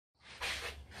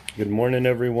Good morning,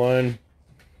 everyone.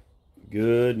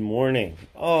 Good morning.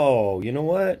 Oh, you know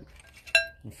what?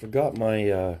 I forgot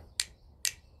my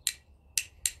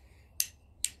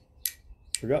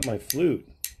flute.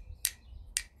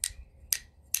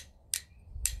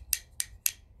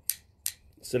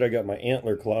 Instead, I got my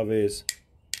antler claves.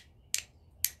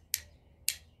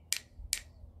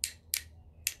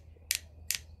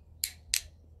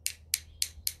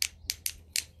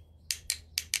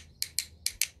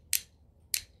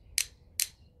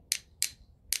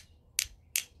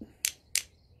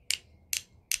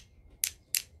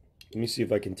 Let me see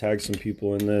if I can tag some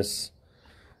people in this.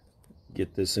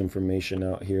 Get this information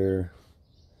out here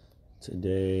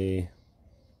today.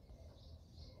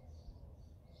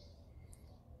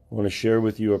 I want to share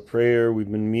with you a prayer.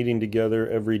 We've been meeting together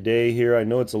every day here. I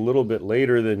know it's a little bit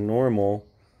later than normal,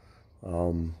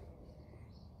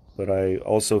 but I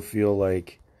also feel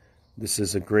like this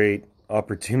is a great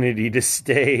opportunity to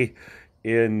stay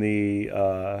in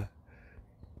the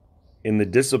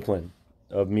discipline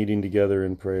of meeting together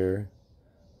in prayer.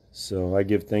 So I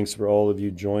give thanks for all of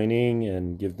you joining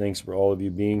and give thanks for all of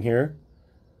you being here.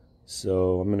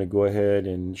 So I'm going to go ahead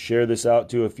and share this out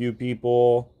to a few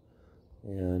people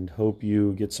and hope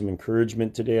you get some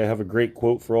encouragement today. I have a great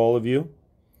quote for all of you.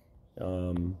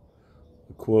 A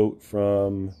quote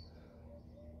from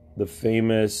the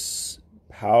famous,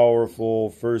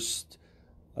 powerful first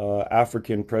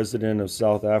African president of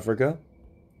South Africa.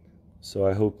 So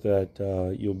I hope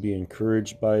that you'll be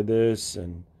encouraged by this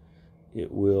and it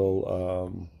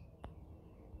will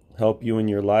help you in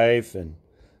your life, and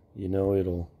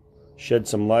it'll shed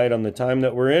some light on the time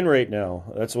that we're in right now.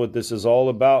 That's what this is all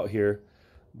about here,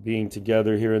 being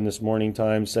together here in this morning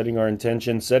time, setting our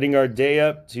intention, setting our day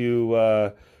up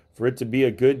to for it to be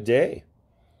a good day.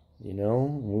 We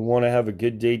want to have a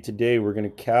good day today. We're going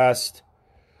to cast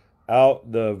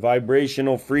out the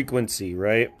vibrational frequency,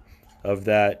 right, of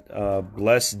that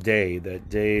blessed day, that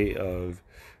day of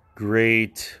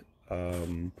great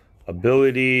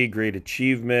ability, great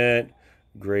achievement,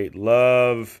 great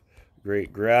love,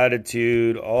 great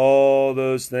gratitude, all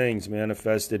those things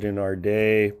manifested in our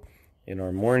day, in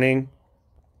our morning.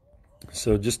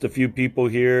 So just a few people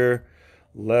here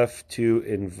left to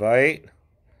invite.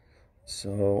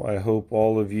 So I hope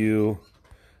all of you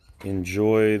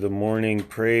enjoy the morning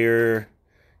prayer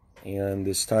and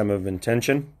this time of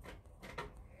intention.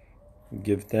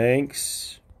 Give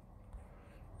thanks.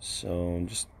 So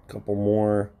just a couple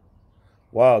more.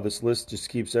 Wow, this list just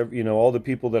keeps all the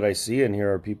people that I see in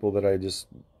here are people that I just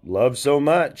love so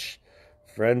much.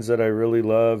 Friends that I really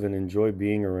love and enjoy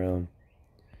being around.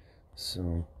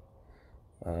 So,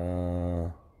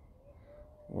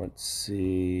 let's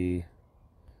see.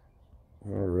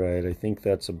 All right, I think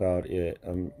that's about it.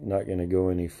 I'm not going to go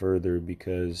any further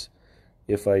because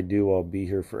if I do, I'll be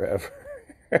here forever.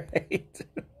 Right?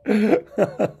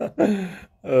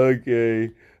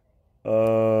 Okay.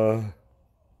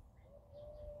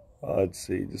 Let's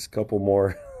see, just a couple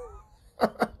more.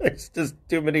 There's just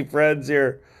too many friends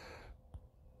here.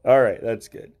 All right, that's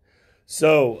good.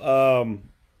 So,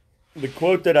 the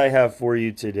quote that I have for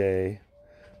you today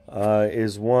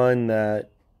is one that,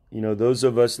 those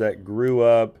of us that grew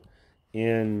up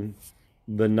in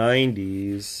the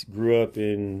 90s, grew up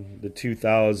in the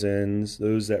 2000s,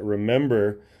 those that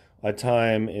remember a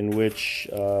time in which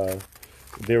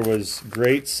there was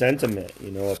great sentiment,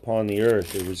 upon the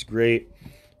earth. There was great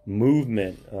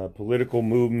movement, political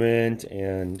movement,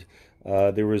 and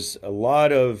there was a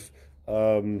lot of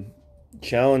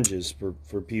challenges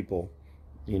for people,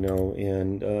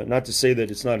 and not to say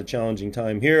that it's not a challenging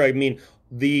time here. I mean,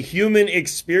 the human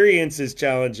experience is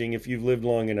challenging if you've lived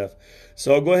long enough.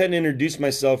 So I'll go ahead and introduce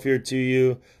myself here to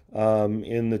you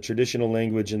in the traditional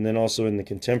language and then also in the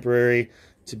contemporary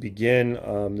to begin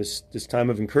this time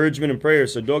of encouragement and prayer.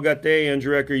 So Dogate,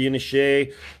 Andrew Ecker,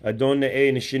 Yinishe, Adonne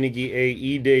E, Nishinigi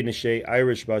E, Ide Nishe,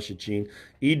 Irish Bashachin,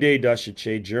 Ide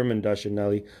Dashache, German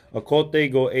Dashanali,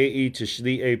 Akote Go E,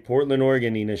 Tishli E, Portland,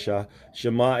 Oregon, Inisha,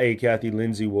 Shema E, Kathy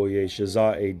Lindsay Woye,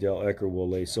 Shaza E, Dale Ecker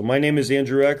Wole. So my name is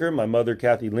Andrew Ecker, my mother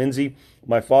Kathy Lindsay,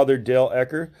 my father Dale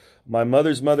Ecker. My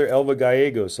mother's mother, Elva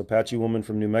Gallegos, Apache woman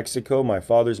from New Mexico. My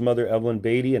father's mother, Evelyn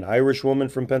Beatty, an Irish woman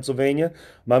from Pennsylvania.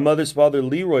 My mother's father,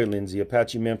 Leroy Lindsay,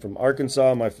 Apache man from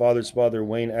Arkansas. My father's father,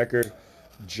 Wayne Ecker,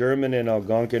 German and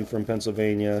Algonquin from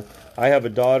Pennsylvania. I have a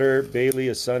daughter, Bailey,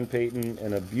 a son, Peyton,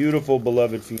 and a beautiful,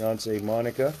 beloved fiance,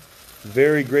 Monica.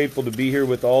 Very grateful to be here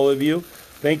with all of you.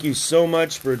 Thank you so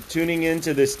much for tuning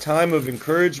into this time of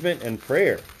encouragement and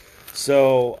prayer.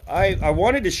 So I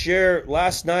wanted to share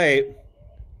last night.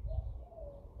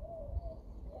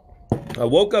 I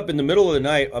woke up in the middle of the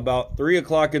night about 3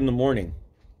 o'clock in the morning,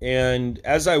 And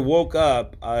as I woke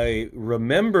up, I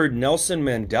remembered Nelson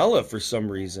Mandela for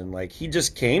some reason. Like he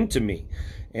just came to me.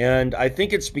 And I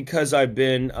think it's because I've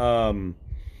been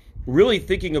really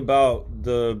thinking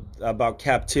about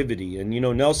captivity. And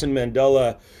Nelson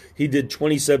Mandela, he did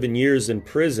 27 years in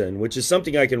prison, which is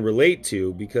something I can relate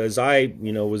to because I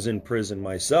was in prison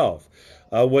myself.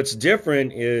 What's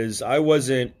different is I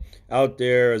wasn't out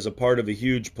there as a part of a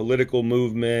huge political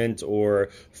movement or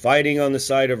fighting on the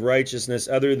side of righteousness,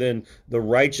 other than the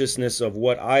righteousness of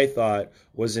what I thought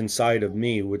was inside of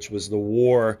me, which was the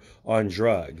war on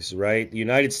drugs, right? The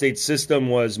United States system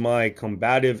was my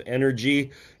combative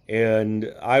energy,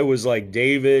 and I was like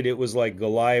David, it was like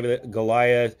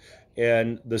Goliath,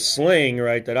 and the sling,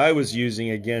 right, that I was using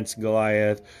against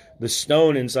Goliath, the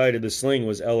stone inside of the sling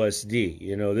was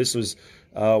LSD. This was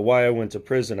why I went to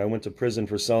prison. I went to prison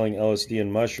for selling LSD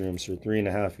and mushrooms for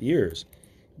 3.5 years.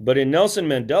 But in Nelson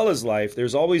Mandela's life,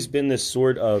 there's always been this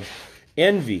sort of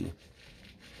envy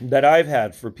that I've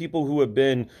had for people who have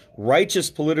been righteous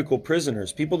political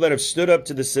prisoners, people that have stood up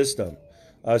to the system,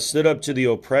 stood up to the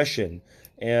oppression,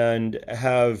 and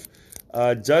have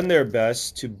done their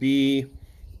best to be,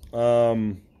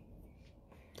 I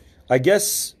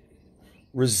guess,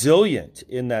 resilient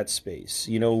in that space,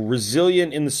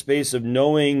 resilient in the space of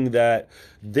knowing that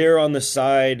they're on the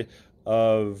side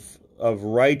of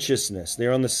righteousness,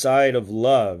 they're on the side of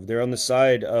love, they're on the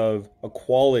side of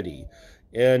equality.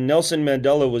 And Nelson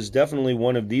Mandela was definitely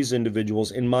one of these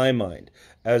individuals in my mind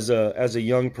as a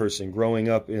young person growing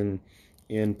up in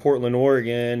Portland,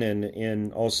 Oregon,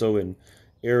 and also in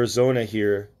Arizona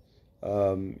here,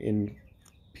 in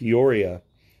Peoria.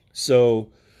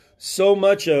 So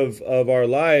much of our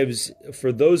lives,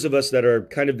 for those of us that are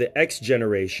kind of the X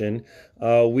generation,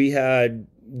 we had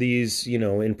these,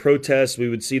 in protests, we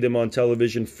would see them on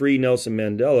television, free Nelson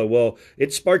Mandela. Well,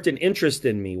 it sparked an interest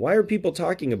in me. Why are people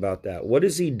talking about that? What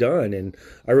has he done? And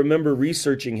I remember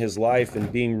researching his life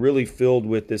and being really filled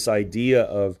with this idea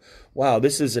of, wow,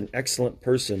 this is an excellent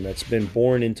person that's been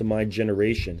born into my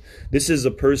generation. This is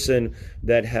a person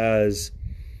that has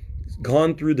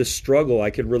gone through the struggle. I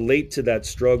could relate to that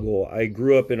struggle. I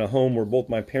grew up in a home where both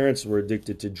my parents were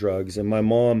addicted to drugs, and my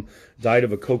mom died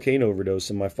of a cocaine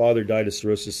overdose, and my father died of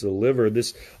cirrhosis of the liver.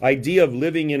 This idea of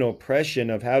living in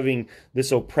oppression, of having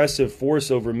this oppressive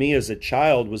force over me as a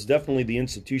child, was definitely the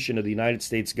institution of the United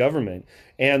States government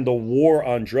and the war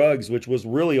on drugs, which was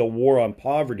really a war on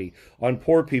poverty, on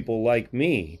poor people like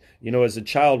me. As a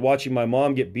child, watching my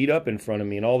mom get beat up in front of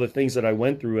me and all the things that I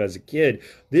went through as a kid,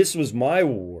 this was my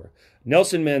war.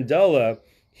 Nelson Mandela,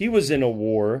 he was in a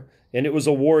war, and it was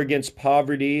a war against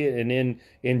poverty and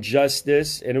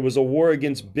injustice, and it was a war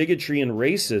against bigotry and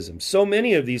racism. So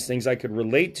many of these things I could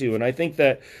relate to, and I think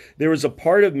that there was a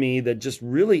part of me that just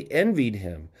really envied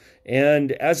him.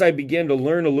 And as I began to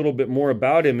learn a little bit more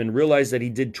about him and realize that he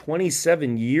did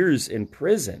 27 years in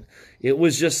prison, it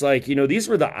was just like, these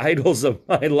were the idols of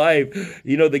my life.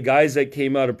 The guys that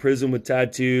came out of prison with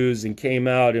tattoos and came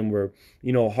out and were,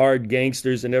 hard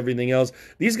gangsters and everything else.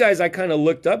 These guys I kind of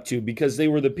looked up to because they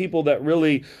were the people that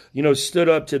really, stood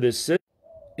up to this system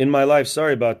in my life.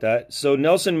 Sorry about that. So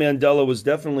Nelson Mandela was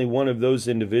definitely one of those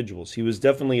individuals. He was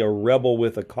definitely a rebel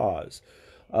with a cause.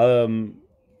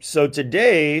 So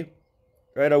today,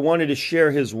 right, I wanted to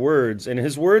share his words, and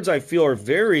his words I feel are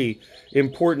very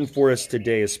important for us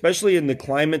today, especially in the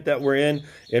climate that we're in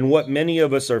and what many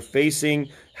of us are facing,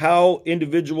 how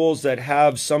individuals that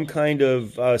have some kind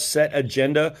of set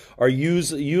agenda are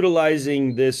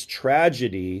utilizing this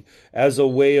tragedy as a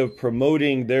way of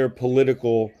promoting their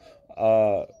political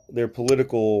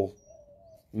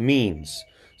means.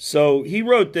 So he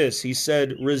wrote this. He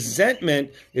said,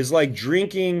 "Resentment is like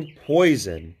drinking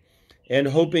poison and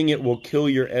hoping it will kill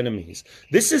your enemies."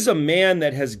 This is a man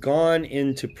that has gone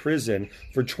into prison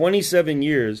for 27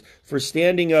 years for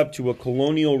standing up to a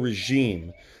colonial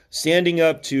regime, standing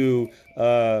up to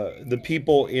the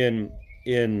people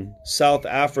in South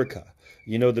Africa,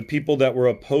 the people that were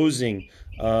opposing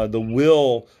the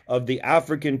will of the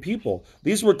African people.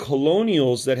 These were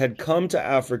colonials that had come to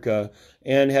Africa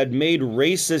and had made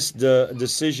racist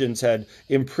decisions, had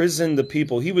imprisoned the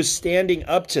people. He was standing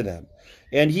up to them.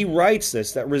 And he writes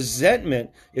this, that resentment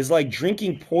is like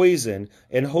drinking poison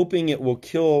and hoping it will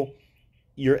kill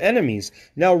your enemies.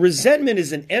 Now, resentment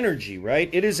is an energy, right?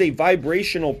 It is a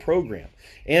vibrational program.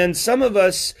 And some of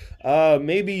us,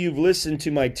 maybe you've listened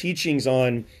to my teachings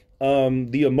on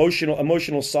the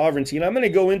emotional sovereignty. And I'm going to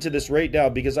go into this right now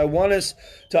because I want us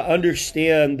to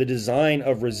understand the design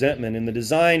of resentment and the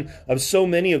design of so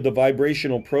many of the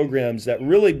vibrational programs that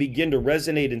really begin to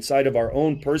resonate inside of our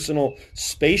own personal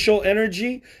spatial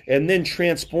energy and then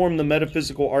transform the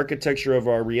metaphysical architecture of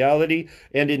our reality,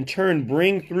 and in turn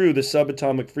bring through the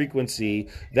subatomic frequency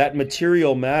that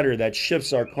material matter that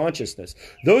shifts our consciousness.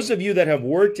 Those of you that have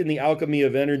worked in the alchemy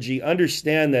of energy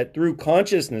understand that through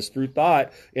consciousness, through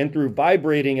thought, and through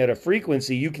vibrating at a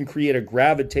frequency, you can create a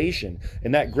gravitation,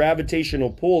 and that gravitational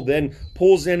pull then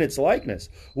pulls in its likeness.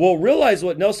 Well, realize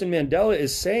what Nelson Mandela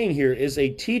is saying here is a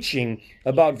teaching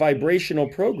about vibrational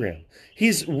program.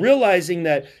 He's realizing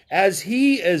that as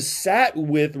he is sat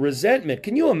with resentment,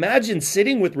 can you imagine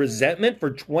sitting with resentment for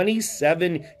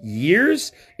 27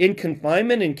 years in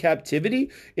confinement and captivity,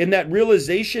 in that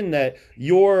realization that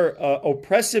your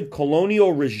oppressive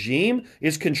colonial regime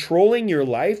is controlling your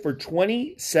life for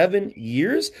 27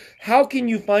 years? How can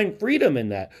you find freedom in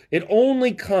that? It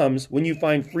only comes when you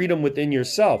find freedom within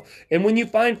yourself. And when you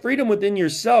find freedom within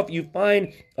yourself, you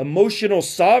find emotional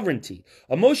sovereignty.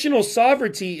 Emotional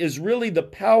sovereignty is really the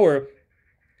power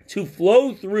to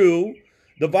flow through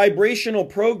the vibrational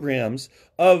programs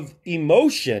of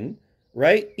emotion,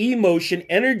 right? Emotion,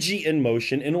 energy in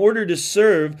motion, in order to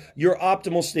serve your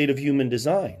optimal state of human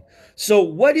design. So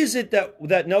what is it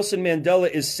that Nelson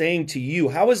Mandela is saying to you?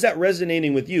 How is that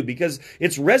resonating with you? Because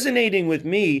it's resonating with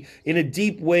me in a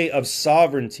deep way of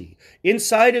sovereignty.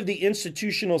 Inside of the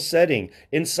institutional setting,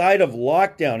 inside of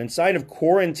lockdown, inside of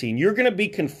quarantine, you're going to be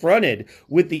confronted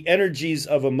with the energies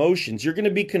of emotions. You're going to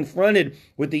be confronted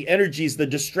with the energies, the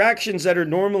distractions that are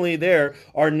normally there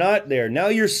are not there. Now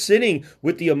you're sitting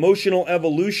with the emotional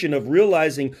evolution of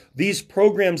realizing these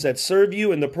programs that serve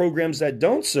you and the programs that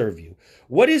don't serve you.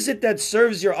 What is it that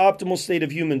serves your optimal state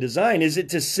of human design? Is it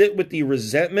to sit with the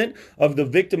resentment of the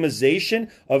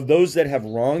victimization of those that have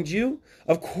wronged you?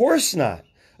 Of course not.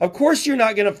 Of course you're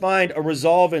not going to find a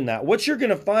resolve in that. What you're going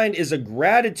to find is a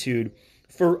gratitude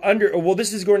for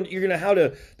this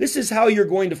is how you're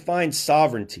going to find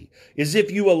sovereignty, is if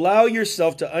you allow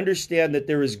yourself to understand that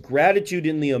there is gratitude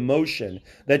in the emotion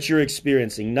that you're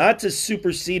experiencing, not to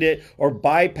supersede it or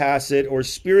bypass it or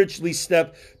spiritually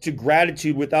step to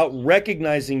gratitude without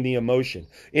recognizing the emotion.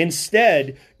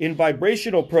 Instead, in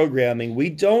vibrational programming, we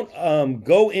don't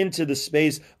go into the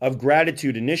space of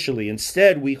gratitude initially.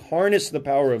 Instead, we harness the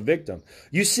power of victim.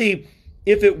 You see,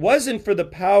 if it wasn't for the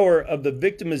power of the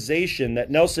victimization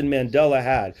that Nelson Mandela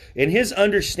had and his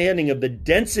understanding of the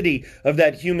density of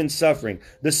that human suffering,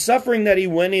 the suffering that he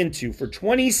went into for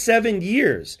 27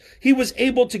 years, he was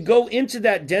able to go into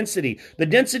that density, the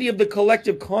density of the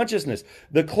collective consciousness.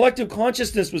 The collective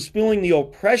consciousness was feeling the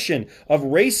oppression of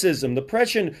racism,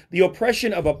 the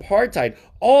oppression of apartheid.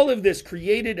 All of this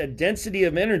created a density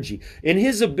of energy. In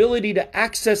his ability to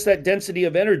access that density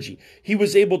of energy, he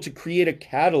was able to create a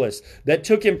catalyst that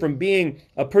took him from being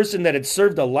a person that had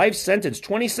served a life sentence,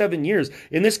 27 years.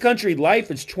 In this country, life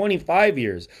is 25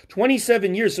 years,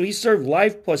 27 years. So he served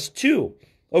life plus 2.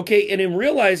 Okay, and in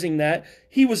realizing that,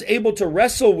 he was able to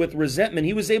wrestle with resentment.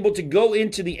 He was able to go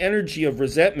into the energy of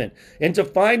resentment and to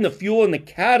find the fuel and the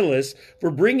catalyst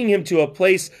for bringing him to a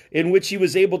place in which he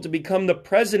was able to become the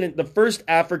president, the first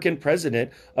African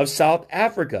president of South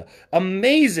Africa.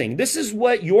 Amazing. This is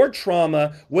what your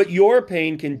trauma, what your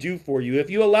pain can do for you if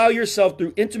you allow yourself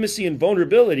through intimacy and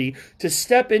vulnerability to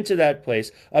step into that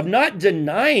place of not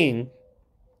denying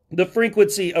the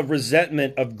frequency of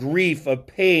resentment, of grief, of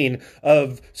pain,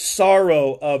 of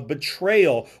sorrow, of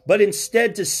betrayal, but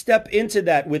instead to step into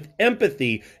that with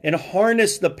empathy and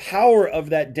harness the power of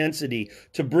that density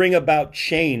to bring about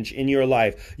change in your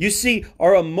life. You see,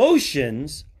 our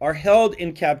emotions are held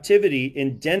in captivity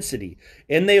in density,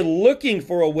 and they're looking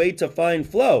for a way to find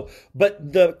flow.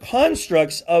 But the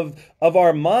constructs of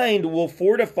our mind will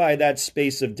fortify that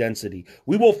space of density.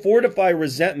 We will fortify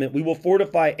resentment. We will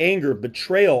fortify anger,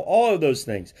 betrayal, all of those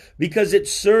things, because it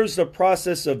serves the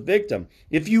process of victim.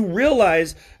 If you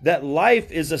realize that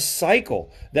life is a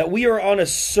cycle, that we are on a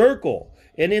circle,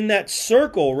 and in that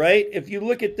circle, right, if you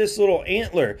look at this little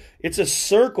antler, it's a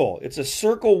circle. It's a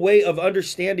circle way of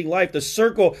understanding life. The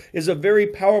circle is a very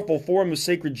powerful form of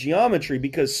sacred geometry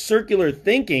because circular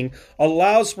thinking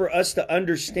allows for us to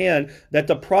understand that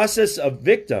the process of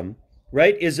victim,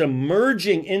 right, is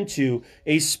emerging into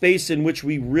a space in which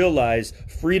we realize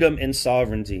freedom and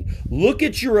sovereignty. Look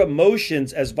at your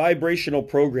emotions as vibrational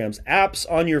programs, apps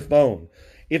on your phone.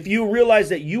 if you realize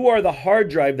that you are the hard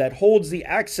drive that holds the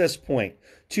access point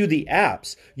to the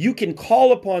apps, you can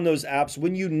call upon those apps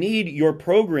when you need your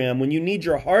program, when you need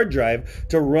your hard drive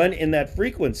to run in that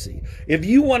frequency. If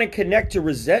you want to connect to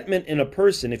resentment in a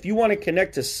person, if you want to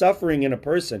connect to suffering in a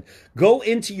person, go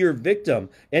into your victim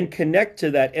and connect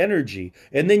to that energy,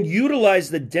 and then utilize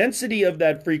the density of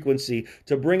that frequency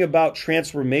to bring about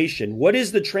transformation. What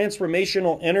is the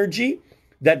transformational energy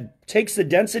that takes the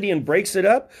density and breaks it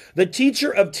up? The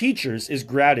teacher of teachers is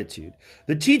gratitude.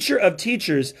 The teacher of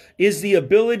teachers is the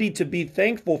ability to be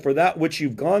thankful for that which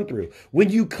you've gone through. When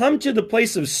you come to the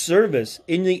place of service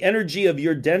in the energy of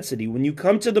your density, when you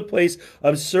come to the place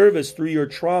of service through your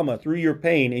trauma, through your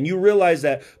pain, and you realize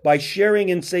that by sharing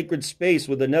in sacred space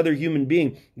with another human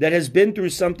being that has been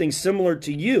through something similar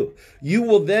to you, you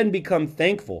will then become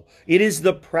thankful. It is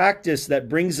the practice that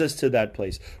brings us to that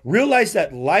place. Realize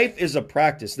that life is a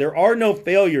practice. There are no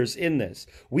failures in this.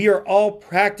 We are all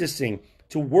practicing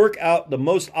to work out the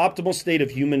most optimal state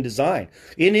of human design.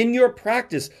 And in your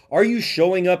practice, are you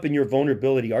showing up in your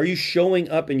vulnerability? Are you showing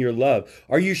up in your love?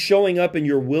 Are you showing up in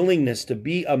your willingness to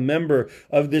be a member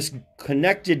of this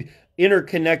connected,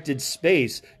 interconnected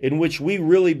space in which we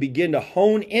really begin to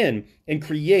hone in and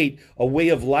create a way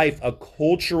of life, a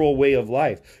cultural way of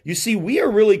life? You see, we are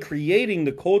really creating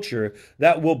the culture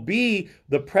that will be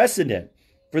the precedent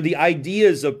for the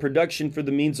ideas of production for the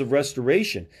means of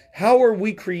restoration. How are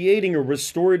we creating a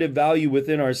restorative value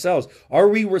within ourselves? Are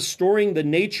we restoring the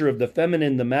nature of the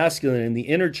feminine, the masculine, and the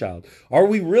inner child? Are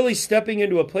we really stepping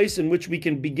into a place in which we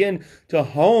can begin to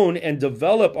hone and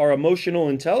develop our emotional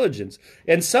intelligence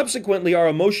and subsequently our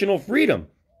emotional freedom?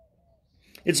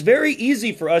 It's very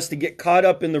easy for us to get caught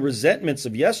up in the resentments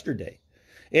of yesterday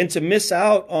and to miss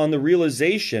out on the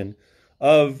realization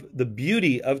of the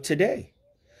beauty of today.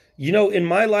 You know, in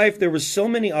my life, there were so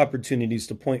many opportunities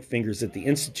to point fingers at the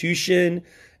institution,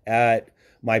 at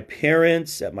my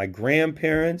parents, at my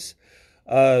grandparents.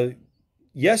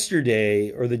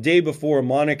 Yesterday, or the day before,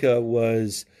 Monica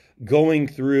was going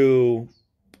through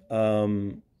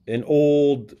an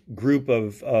old group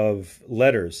of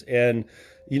letters. And,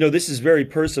 you know, this is very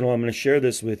personal. I'm going to share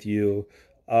this with you.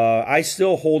 I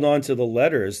still hold on to the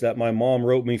letters that my mom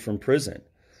wrote me from prison.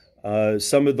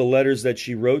 Some of the letters that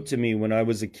she wrote to me when I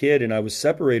was a kid and I was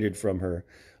separated from her.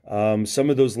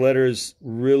 Some of those letters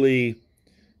really,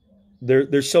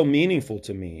 they're so meaningful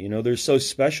to me. You know, they're so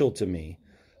special to me.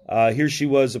 Here she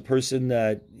was, a person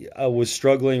that was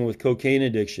struggling with cocaine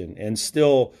addiction and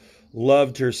still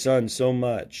loved her son so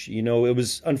much. You know, it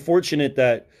was unfortunate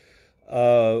that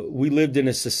we lived in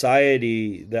a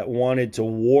society that wanted to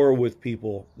war with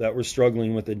people that were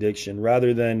struggling with addiction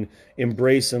rather than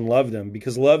embrace and love them,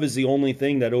 because love is the only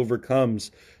thing that overcomes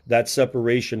that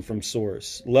separation from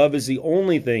source. Love is the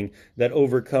only thing that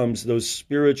overcomes those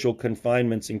spiritual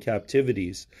confinements and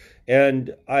captivities.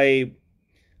 And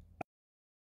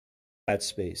that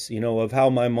space, you know, of how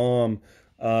my mom,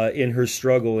 in her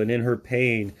struggle and in her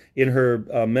pain, in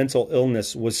her mental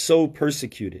illness, was so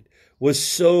persecuted, was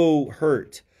so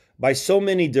hurt by so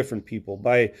many different people,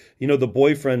 by, you know, the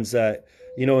boyfriends that,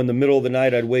 you know, in the middle of the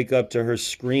night, I'd wake up to her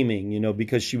screaming, you know,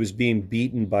 because she was being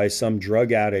beaten by some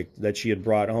drug addict that she had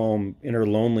brought home in her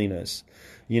loneliness.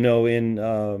 You know, in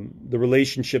the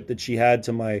relationship that she had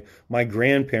to my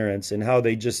grandparents and how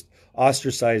they just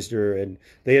ostracized her, and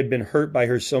they had been hurt by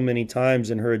her so many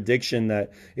times in her addiction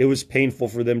that it was painful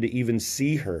for them to even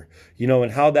see her, you know,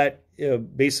 and how that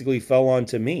basically fell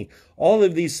onto me. All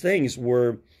of these things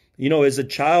were, you know, as a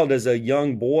child, as a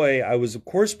young boy, I was, of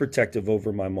course, protective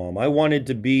over my mom. I wanted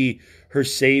to be her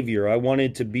savior. I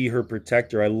wanted to be her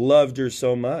protector. I loved her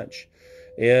so much.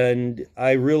 And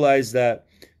I realized that,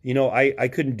 you know, I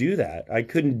couldn't do that. I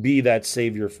couldn't be that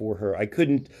savior for her. I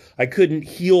couldn't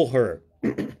heal her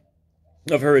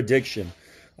of her addiction.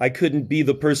 I couldn't be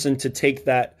the person to take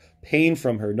that pain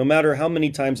from her, no matter how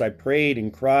many times I prayed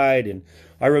and cried. And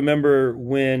I remember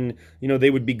when, you know,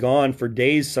 they would be gone for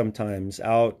days sometimes,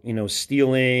 out, you know,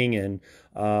 stealing and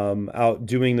out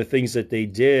doing the things that they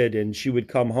did. And she would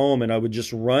come home and I would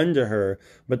just run to her.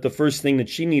 But the first thing that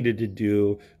she needed to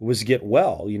do was get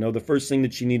well. You know, the first thing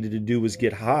that she needed to do was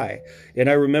get high. And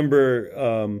I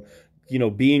remember, you know,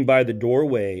 being by the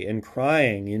doorway and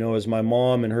crying, you know, as my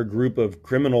mom and her group of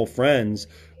criminal friends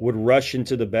would rush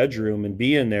into the bedroom and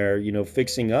be in there, you know,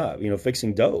 fixing up, you know,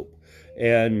 fixing dope.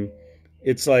 And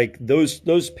it's like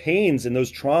those pains and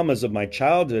those traumas of my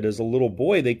childhood as a little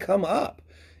boy, they come up.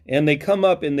 And they come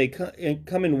up and they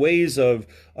come in ways of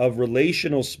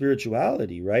relational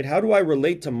spirituality, right? How do I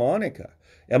relate to Monica?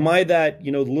 Am I that,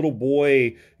 little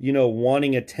boy,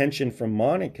 wanting attention from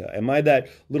Monica? Am I that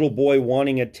little boy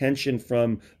wanting attention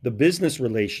from the business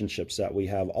relationships that we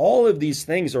have? All of these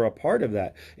things are a part of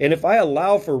that. And if I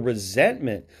allow for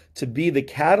resentment to be the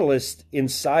catalyst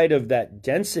inside of that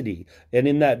density and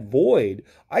in that void,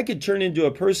 I could turn into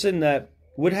a person that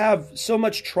would have so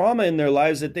much trauma in their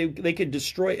lives that they could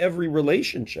destroy every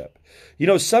relationship.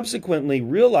 Subsequently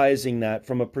realizing that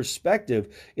from a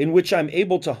perspective in which I'm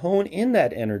able to hone in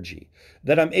that energy,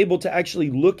 that I'm able to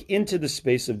actually look into the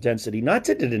space of density, not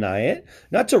to deny it,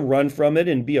 not to run from it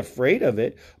and be afraid of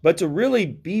it, but to really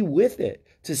be with it,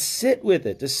 to sit with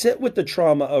it, to sit with the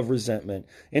trauma of resentment,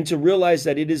 and to realize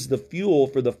that it is the fuel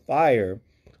for the fire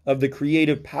of the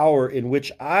creative power in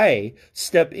which I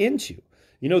step into.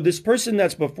 This person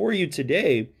that's before you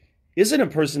today isn't a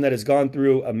person that has gone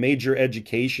through a major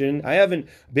education. I haven't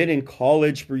been in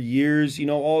college for years,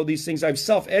 all these things. I've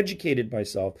self-educated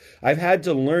myself. I've had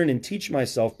to learn and teach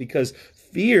myself because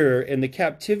fear and the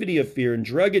captivity of fear and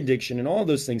drug addiction and all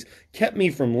those things kept me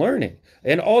from learning.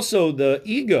 And also the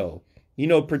ego,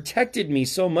 protected me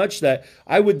so much that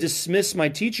I would dismiss my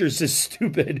teachers as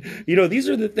stupid. These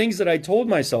are the things that I told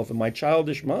myself in my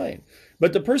childish mind.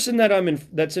 But the person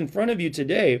that's in front of you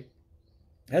today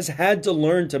has had to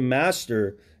learn to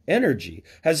master energy,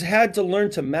 has had to learn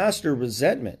to master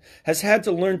resentment, has had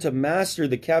to learn to master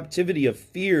the captivity of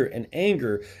fear and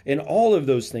anger and all of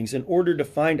those things in order to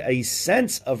find a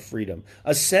sense of freedom,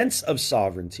 a sense of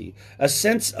sovereignty, a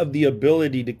sense of the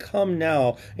ability to come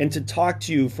now and to talk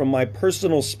to you from my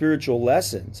personal spiritual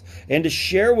lessons and to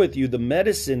share with you the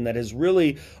medicine that has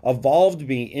really evolved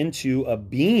me into a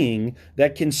being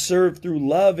that can serve through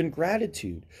love and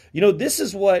gratitude. This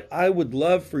is what I would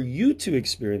love for you to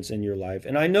experience in your life.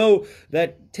 And I know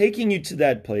that taking you to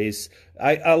that place,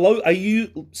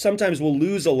 you sometimes will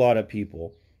lose a lot of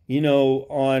people,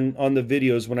 on the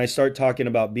videos when I start talking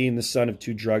about being the son of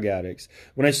two drug addicts,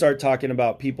 when I start talking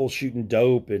about people shooting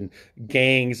dope and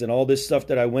gangs and all this stuff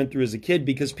that I went through as a kid,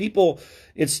 because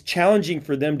it's challenging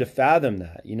for them to fathom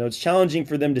that, it's challenging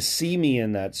for them to see me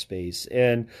in that space.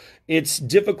 And it's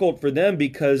difficult for them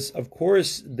because, of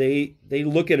course, they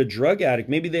look at a drug addict.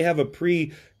 Maybe they have a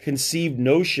preconceived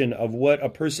notion of what a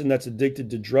person that's addicted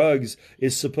to drugs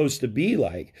is supposed to be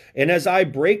like. And as I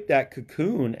break that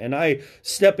cocoon and I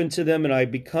step into them and I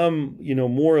become,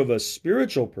 more of a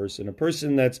spiritual person, a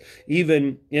person that's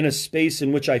even in a space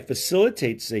in which I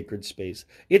facilitate sacred space,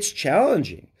 it's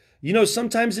challenging.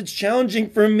 Sometimes it's challenging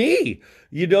for me,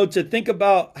 to think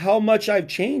about how much I've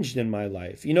changed in my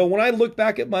life. When I look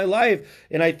back at my life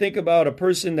and I think about a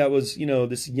person that was,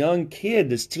 this young kid,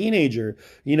 this teenager,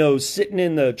 sitting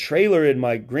in the trailer in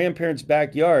my grandparents'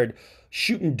 backyard,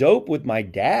 shooting dope with my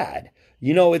dad,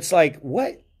 it's like,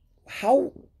 what,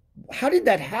 how did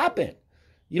that happen?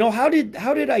 How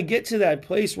did I get to that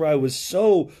place where I was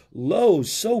so low,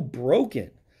 so broken,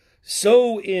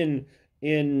 so in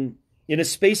a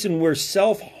space in where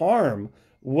self-harm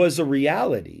was a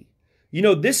reality?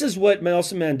 This is what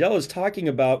Nelson Mandela is talking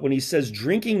about when he says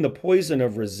drinking the poison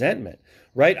of resentment,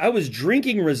 right? I was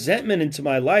drinking resentment into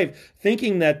my life,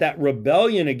 thinking that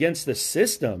rebellion against the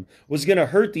system was going to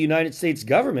hurt the United States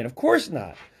government. Of course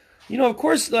not. Of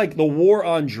course, like the war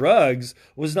on drugs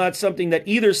was not something that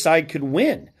either side could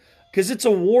win, because it's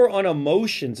a war on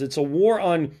emotions. It's a war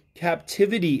on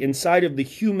captivity inside of the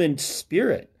human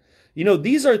spirit.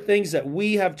 These are things that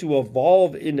we have to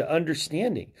evolve into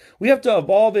understanding. We have to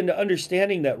evolve into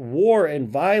understanding that war and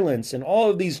violence and all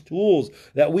of these tools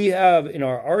that we have in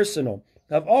our arsenal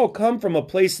have all come from a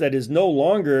place that is no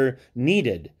longer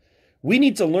needed. We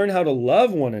need to learn how to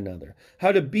love one another,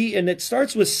 how to be, and it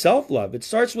starts with self-love. It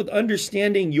starts with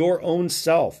understanding your own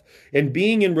self and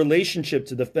being in relationship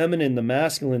to the feminine, the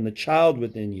masculine, the child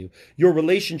within you, your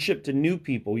relationship to new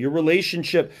people, your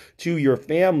relationship to your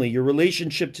family, your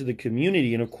relationship to the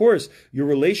community, and of course, your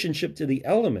relationship to the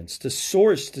elements, to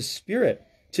source, to spirit,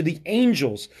 to the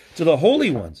angels, to the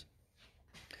holy ones.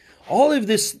 All of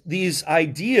these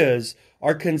ideas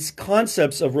are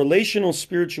concepts of relational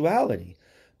spirituality.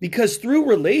 Because through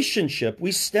relationship,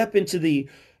 we step into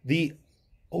the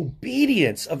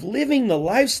obedience of living the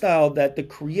lifestyle that the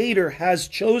Creator has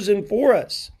chosen for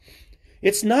us.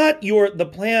 It's not the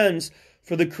plans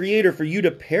for the Creator for you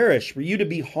to perish, for you to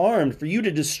be harmed, for you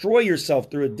to destroy yourself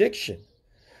through addiction.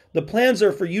 The plans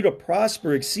are for you to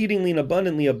prosper exceedingly and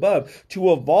abundantly above,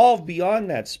 to evolve beyond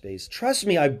that space. Trust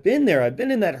me, I've been there. I've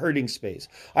been in that hurting space.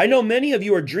 I know many of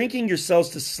you are drinking yourselves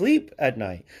to sleep at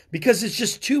night because it's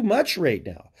just too much right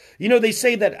now. You know, they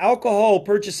say that alcohol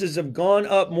purchases have gone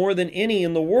up more than any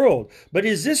in the world. But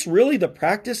is this really the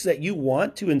practice that you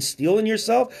want to instill in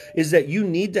yourself? Is that you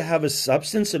need to have a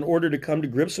substance in order to come to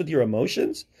grips with your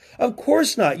emotions? Of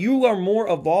course not. You are more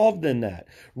evolved than that.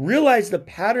 Realize the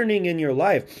patterning in your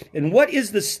life. And what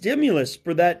is the stimulus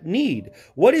for that need?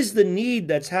 What is the need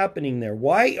that's happening there?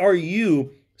 Why are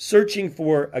you searching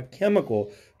for a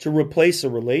chemical to replace a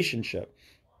relationship?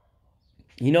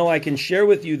 You know, I can share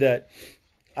with you that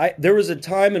there was a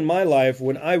time in my life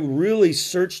when I really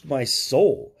searched my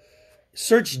soul,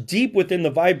 searched deep within the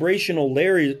vibrational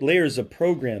layers of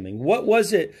programming. What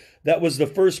was it that was the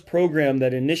first program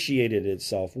that initiated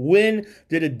itself? When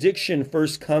did addiction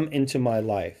first come into my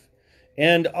life?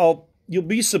 And you'll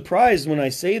be surprised when I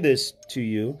say this to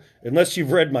you, unless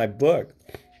you've read my book.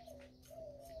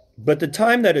 But the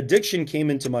time that addiction came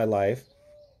into my life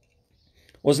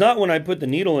was not when I put the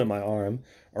needle in my arm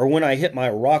or when I hit my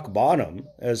rock bottom,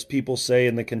 as people say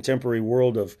in the contemporary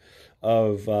world of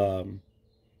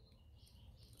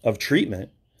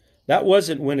treatment. That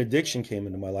wasn't when addiction came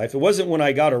into my life. It wasn't when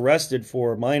I got arrested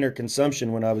for minor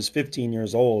consumption when I was 15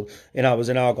 years old and I was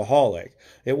an alcoholic.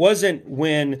 It wasn't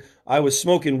when I was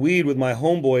smoking weed with my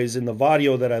homeboys in the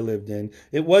vadio that I lived in.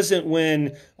 It wasn't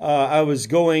when I was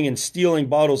going and stealing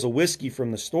bottles of whiskey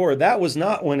from the store. That was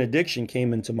not when addiction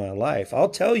came into my life. I'll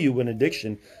tell you when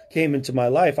addiction came into my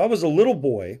life. I was a little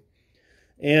boy.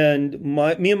 And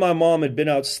me and my mom had been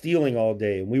out stealing all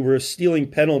day. And we were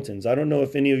stealing Pendletons. I don't know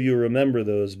if any of you remember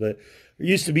those, but there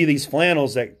used to be these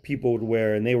flannels that people would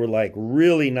wear, and they were like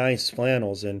really nice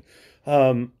flannels. And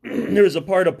there was a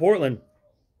part of Portland,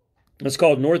 it's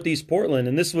called Northeast Portland,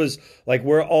 and this was like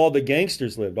where all the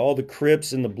gangsters lived, all the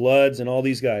Crips and the Bloods and all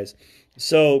these guys.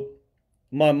 So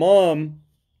my mom,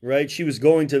 right, she was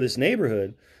going to this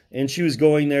neighborhood, and she was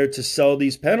going there to sell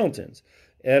these Pendletons.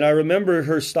 And I remember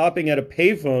her stopping at a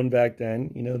payphone back then.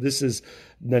 You know, this is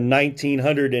the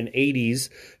 1980s.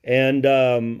 And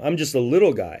I'm just a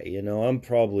little guy, you know. I'm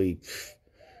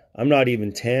not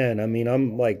even 10. I mean,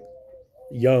 I'm like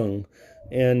young.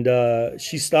 And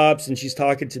she stops and she's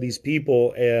talking to these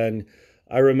people. And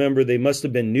I remember they must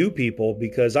have been new people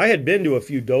because I had been to a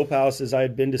few dope houses. I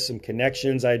had been to some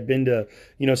connections. I had been to,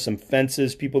 you know, some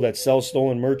fences, people that sell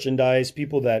stolen merchandise,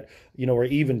 people that, you know, are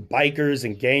even bikers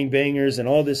and gangbangers and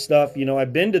all this stuff. You know,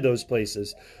 I've been to those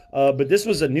places. But this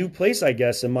was a new place, I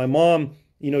guess. And my mom,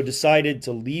 you know, decided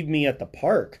to leave me at the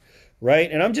park,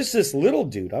 right? And I'm just this little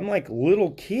dude. I'm like a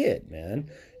little kid, man.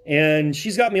 And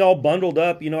she's got me all bundled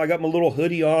up. You know, I got my little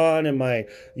hoodie on and my,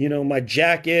 you know, my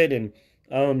jacket, and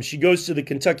she goes to the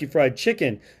Kentucky Fried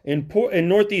Chicken in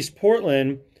Northeast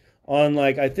Portland on,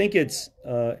 like, I think it's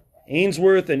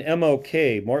Ainsworth and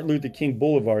MLK, Martin Luther King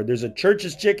Boulevard. There's a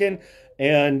Church's Chicken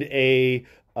and a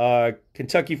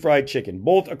Kentucky Fried Chicken,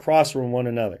 both across from one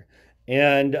another.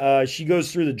 And she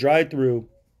goes through the drive-thru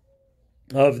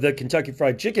of the Kentucky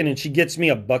Fried Chicken, and she gets me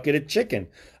a bucket of chicken.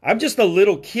 I'm just a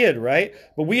little kid, right?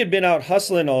 But we had been out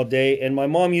hustling all day, and my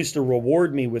mom used to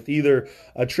reward me with either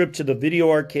a trip to the video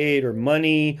arcade or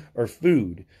money or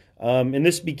food. And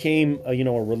this became, a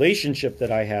relationship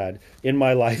that I had in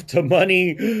my life to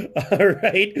money,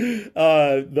 right?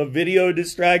 The video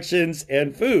distractions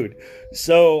and food.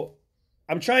 So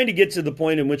I'm trying to get to the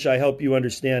point in which I help you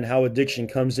understand how addiction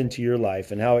comes into your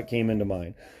life and how it came into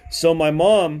mine. So my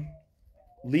mom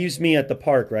leaves me at the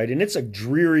park, right? And it's a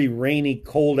dreary, rainy,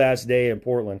 cold-ass day in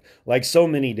Portland, like so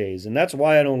many days. And that's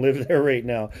why I don't live there right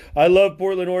now. I love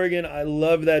Portland, Oregon. I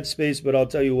love that space. But I'll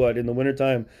tell you what, in the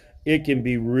wintertime, it can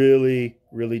be really,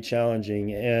 really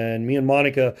challenging. And me and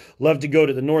Monica love to go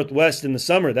to the Northwest in the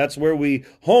summer. That's where we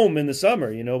home in the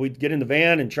summer. You know, we get in the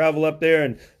van and travel up there,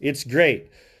 and it's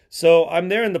great. So I'm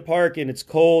there in the park, and it's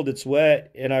cold, it's wet.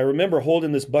 And I remember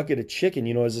holding this bucket of chicken,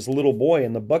 you know, as this little boy,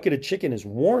 and the bucket of chicken is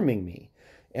warming me.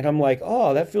 And I'm like,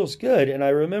 oh, that feels good. And I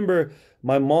remember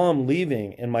my mom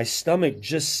leaving, and my stomach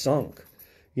just sunk.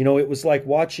 You know, it was like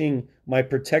watching my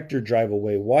protector drive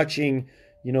away, watching,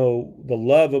 you know, the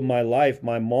love of my life,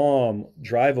 my mom,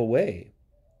 drive away.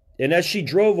 And as she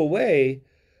drove away,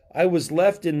 I was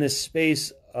left in this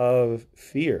space of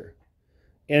fear.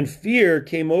 And fear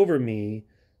came over me,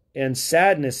 and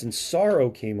sadness and sorrow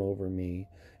came over me.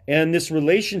 And this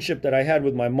relationship that I had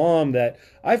with my mom, that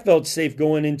I felt safe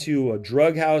going into a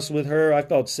drug house with her. I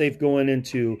felt safe going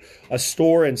into a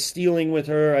store and stealing with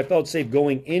her. I felt safe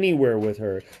going anywhere with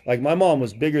her. Like, my mom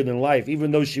was bigger than life,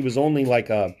 even though she was only like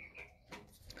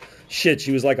shit,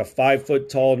 she was like a 5 foot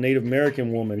tall Native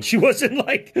American woman. She wasn't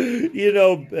like,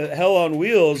 hell on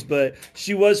wheels, but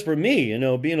she was for me,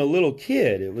 being a little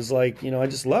kid. It was like, I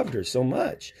just loved her so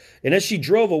much. And as she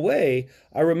drove away,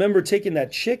 I remember taking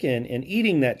that chicken and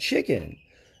eating that chicken,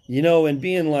 and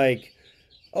being like,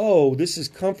 oh, this is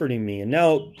comforting me. And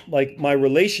now, like, my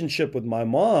relationship with my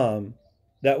mom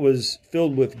that was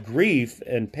filled with grief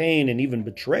and pain and even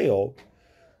betrayal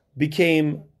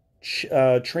became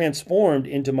transformed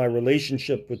into my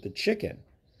relationship with the chicken.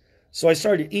 So I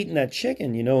started eating that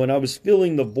chicken, and I was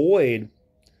filling the void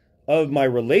of my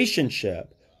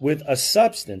relationship with a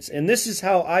substance. And this is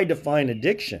how I define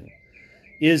addiction,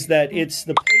 is that it's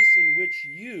the place in which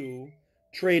you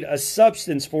trade a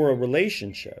substance for a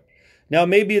relationship. Now,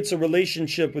 maybe it's a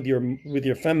relationship with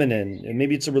your feminine, and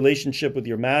maybe it's a relationship with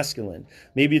your masculine.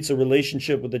 Maybe it's a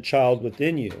relationship with a child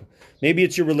within you. Maybe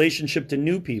it's your relationship to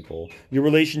new people, your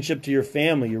relationship to your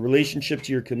family, your relationship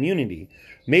to your community.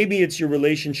 Maybe it's your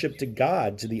relationship to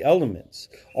God, to the elements.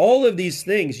 All of these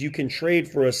things you can trade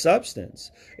for a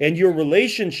substance. And your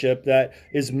relationship that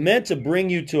is meant to bring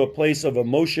you to a place of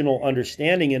emotional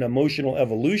understanding and emotional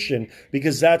evolution,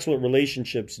 because that's what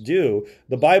relationships do.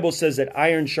 The Bible says that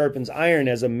iron sharpens iron,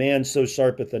 as a man so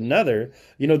sharpeth another.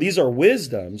 These are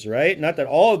wisdoms, right? Not that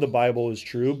all of the Bible is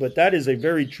true, but that is a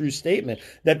very true statement,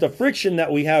 that the friction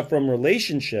that we have from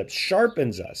relationships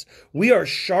sharpens us. We are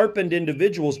sharpened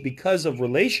individuals because of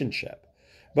relationship.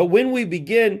 But when we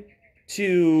begin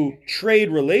to trade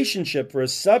relationship for a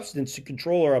substance to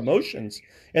control our emotions,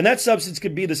 and that substance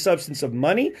could be the substance of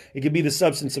money, it could be the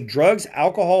substance of drugs,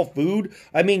 alcohol, food,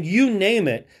 you name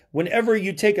it. Whenever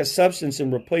you take a substance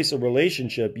and replace a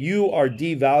relationship, you are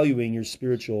devaluing your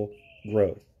spiritual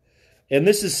growth. And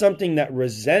this is something that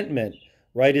resentment,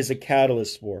 right, is a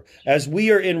catalyst for. As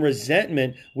we are in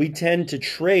resentment, we tend to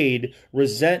trade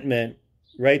resentment,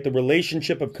 right? The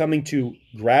relationship of coming to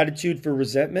gratitude for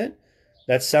resentment.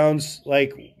 That sounds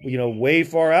like, way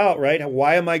far out, right?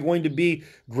 Why am I going to be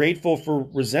grateful for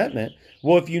resentment?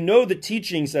 Well, if you know the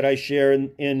teachings that I share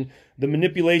in the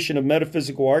manipulation of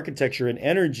metaphysical architecture and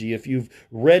energy, if you've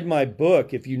read my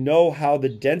book, if you know how the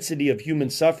density of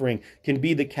human suffering can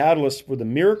be the catalyst for the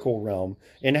miracle realm,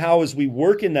 and how as we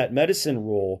work in that medicine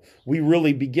role, we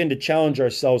really begin to challenge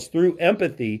ourselves through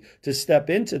empathy to step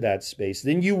into that space,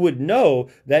 then you would know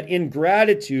that in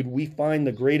gratitude, we find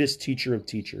the greatest teacher of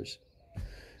teachers.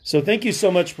 So thank you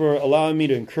so much for allowing me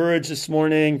to encourage this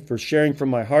morning, for sharing from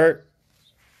my heart.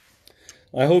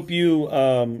 I hope you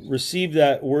received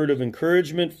that word of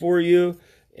encouragement for you.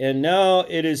 And now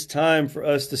it is time for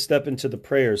us to step into the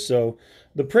prayer. So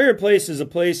the prayer place is a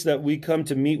place that we come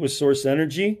to meet with Source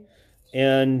Energy.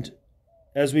 And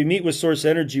as we meet with Source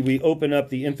Energy, we open up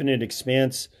the infinite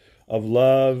expanse of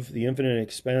love, the infinite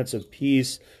expanse of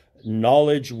peace,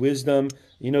 knowledge, wisdom,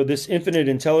 this infinite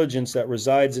intelligence that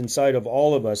resides inside of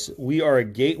all of us. We are a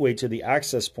gateway to the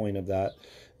access point of that,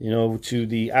 to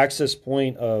the access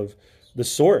point of the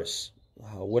source,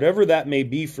 whatever that may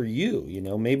be for you.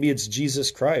 Maybe it's Jesus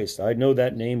Christ. I know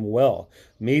that name well.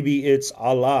 Maybe it's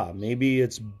Allah. Maybe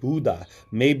it's Buddha.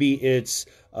 Maybe it's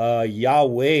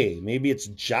Yahweh. Maybe it's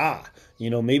Jah.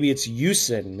 Maybe it's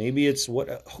Yusin. Maybe it's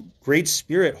Great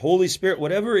Spirit, Holy Spirit,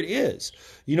 whatever it is.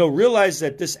 Realize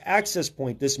that this access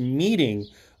point, this meeting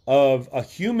of a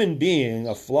human being,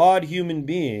 a flawed human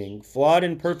being, flawed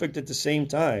and perfect at the same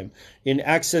time, in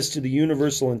access to the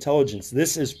universal intelligence.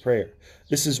 This is prayer.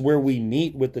 This is where we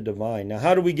meet with the divine. Now,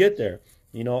 how do we get there?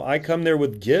 I come there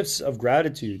with gifts of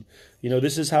gratitude.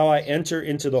 This is how I enter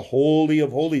into the Holy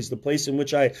of Holies, the place in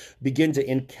which I begin to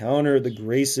encounter the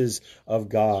graces of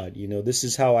God. This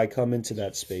is how I come into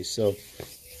that space. So,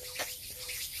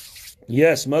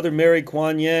 yes, Mother Mary,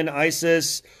 Kuan Yin,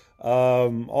 Isis,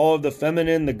 all of the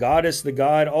feminine, the goddess, the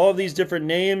god, all of these different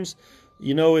names,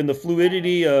 in the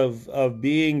fluidity of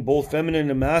being both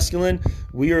feminine and masculine,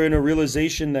 we are in a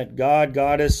realization that God,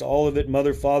 goddess, all of it,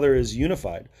 mother, father is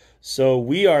unified. So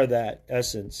we are that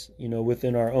essence,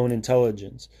 within our own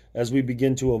intelligence as we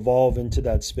begin to evolve into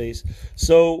that space.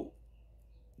 So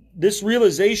this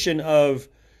realization of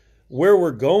where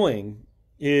we're going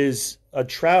is a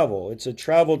travel. It's a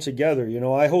travel together.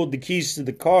 I hold the keys to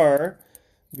the car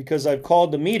because I've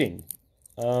called the meeting.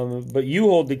 But you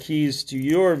hold the keys to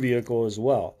your vehicle as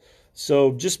well.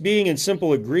 So just being in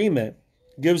simple agreement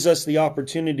gives us the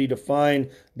opportunity to find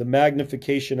the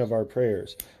magnification of our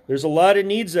prayers. There's a lot of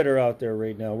needs that are out there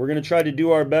right now. We're going to try to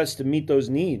do our best to meet those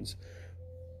needs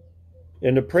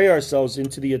and to pray ourselves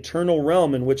into the eternal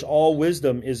realm in which all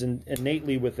wisdom is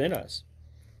innately within us.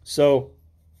 So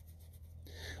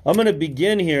I'm going to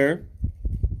begin here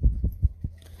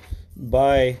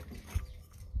by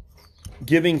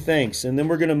giving thanks. And then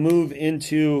we're going to move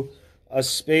into a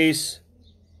space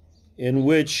in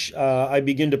which I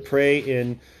begin to pray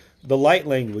in the light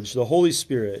language, the Holy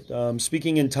Spirit,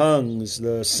 speaking in tongues,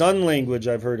 the sun language,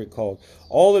 I've heard it called.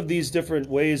 All of these different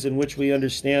ways in which we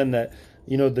understand that,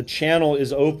 the channel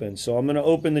is open. So I'm going to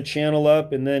open the channel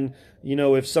up, and then,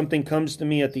 if something comes to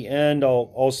me at the end,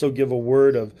 I'll also give a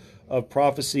word of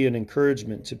prophecy and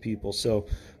encouragement to people. So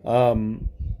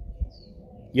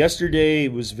yesterday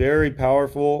was very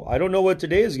powerful. I don't know what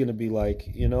today is going to be like.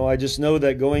 I just know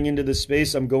that going into this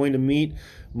space, I'm going to meet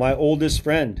my oldest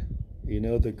friend,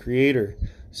 the Creator.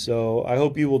 So I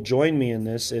hope you will join me in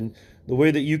this. And the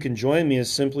way that you can join me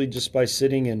is simply just by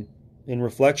sitting in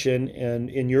reflection and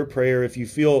in your prayer. If you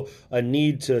feel a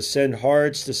need to send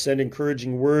hearts, to send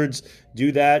encouraging words,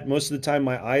 do that. Most of the time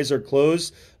my eyes are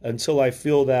closed until I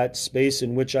feel that space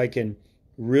in which I can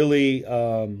really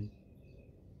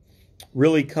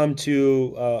come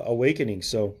to awakening.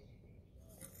 So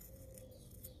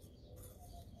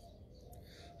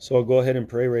I'll go ahead and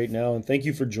pray right now. And thank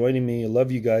you for joining me. I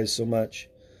love you guys so much.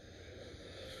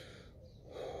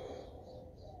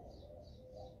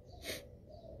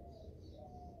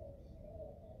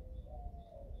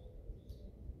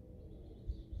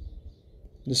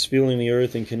 Just feeling the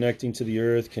earth and connecting to the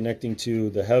earth, connecting to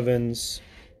the heavens,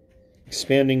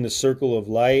 expanding the circle of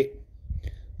light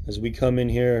as we come in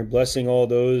here, blessing all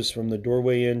those from the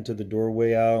doorway in to the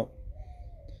doorway out,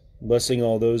 blessing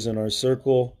all those in our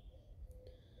circle,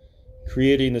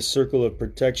 creating the circle of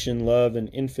protection, love, and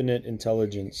infinite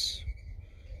intelligence.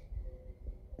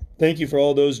 Thank you for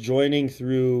all those joining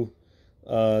through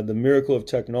the miracle of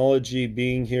technology,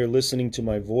 being here, listening to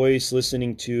my voice,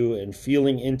 listening to and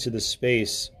feeling into the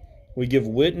space. We give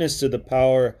witness to the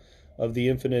power of the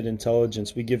infinite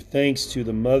intelligence. We give thanks to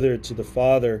the mother, to the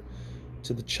father,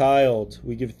 to the child.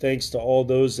 We give thanks to all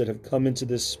those that have come into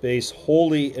this space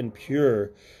holy and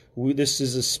pure. This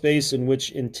is a space in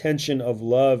which intention of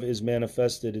love is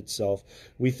manifested itself.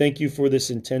 We thank you for this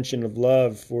intention of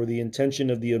love, for the intention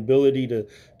of the ability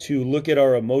to look at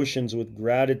our emotions with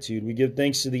gratitude. We give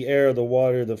thanks to the air, the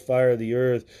water, the fire, the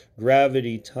earth,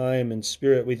 gravity, time, and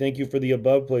spirit. We thank you for the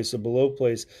above place, the below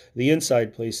place, the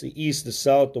inside place, the east, the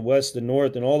south, the west, the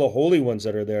north, and all the holy ones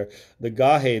that are there. The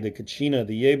Gahe, the Kachina,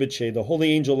 the Yebache, the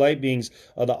holy angel light beings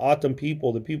of the Atum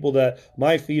people, the people that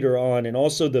my feet are on, and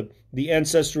also the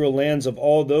ancestral lands of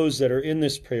all those that are in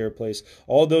this prayer place,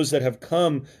 all those that have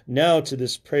come now to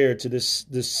this prayer, to this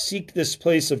seek this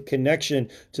place of connection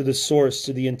to the source,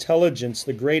 to the intelligence,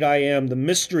 the great I am, the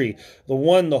mystery, the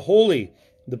one, the holy,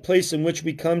 the place in which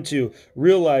we come to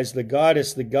realize the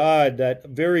goddess, the God, that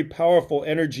very powerful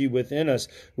energy within us.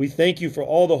 We thank you for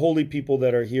all the holy people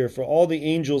that are here, for all the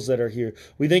angels that are here.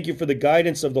 We thank you for the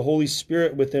guidance of the Holy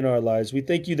Spirit within our lives. We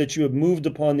thank you that you have moved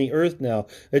upon the earth now,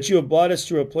 that you have brought us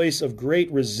to a place of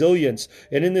great resilience,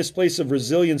 and in this place of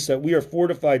resilience that we are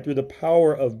fortified through the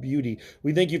power of beauty.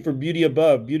 We thank you for beauty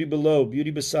above, beauty below,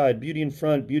 beauty beside, beauty in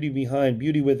front, beauty behind,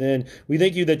 beauty within. We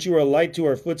thank you that you are a light to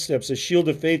our footsteps, a shield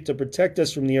of faith to protect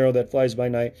us from the arrow that flies by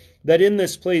night, that in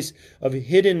this place of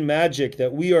hidden magic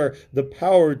that we are the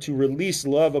power to release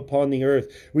love upon the earth.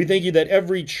 We thank you that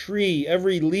every tree,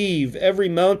 every leaf, every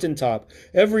mountaintop,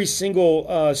 every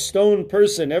single stone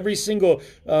person, every single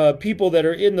people that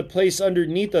are in the place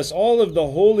underneath us, all of the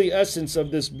holy essence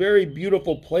of this very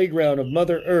beautiful playground of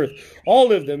Mother Earth,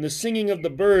 all of them, the singing of the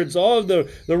birds, all of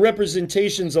the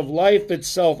representations of life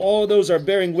itself, all of those are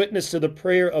bearing witness to the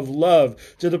prayer of love,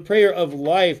 to the prayer of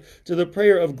life, to the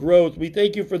prayer of growth. We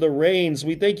thank you for the rains.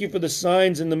 We thank you for the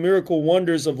signs and the miracle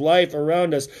wonders of life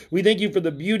around us. We thank you for the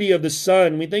beauty of the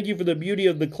sun. We thank you for the beauty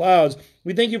of the clouds.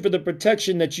 We thank you for the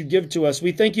protection that you give to us.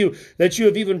 We thank you that you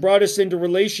have even brought us into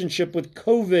relationship with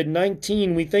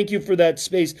COVID-19. We thank you for that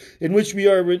space in which we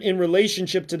are in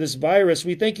relationship to this virus.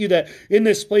 We thank you that in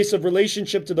this place of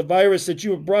relationship to the virus that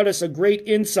you have brought us a great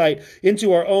insight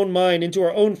into our own mind, into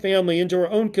our own family, into our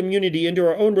own community, into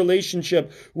our own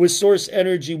relationship with source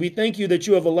energy. We thank you that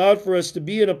you have allowed for us to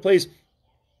be in a place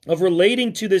of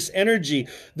relating to this energy,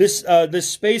 this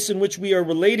space in which we are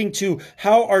relating to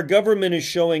how our government is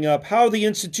showing up, how the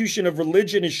institution of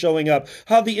religion is showing up,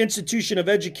 how the institution of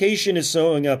education is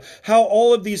showing up, how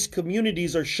all of these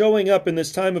communities are showing up in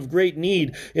this time of great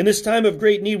need. In this time of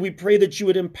great need, we pray that you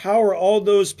would empower all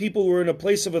those people who are in a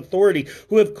place of authority,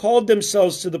 who have called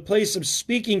themselves to the place of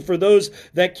speaking for those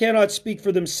that cannot speak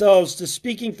for themselves, to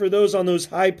speaking for those on those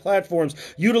high platforms,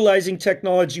 utilizing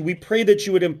technology. We pray that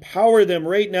you would empower them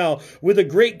right now with a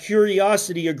great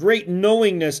curiosity, a great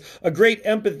knowingness, a great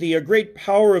empathy, a great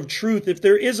power of truth. If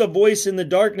there is a voice in the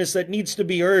darkness that needs to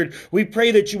be heard, we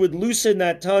pray that you would loosen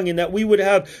that tongue and that we would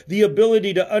have the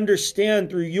ability to understand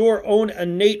through your own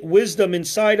innate wisdom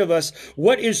inside of us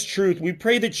what is truth. We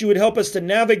pray that you would help us to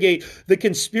navigate the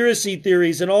conspiracy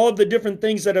theories and all of the different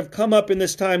things that have come up in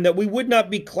this time, that we would not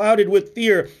be clouded with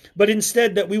fear, but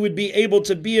instead that we would be able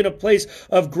to be in a place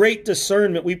of great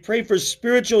discernment. We pray for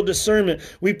spiritual discernment.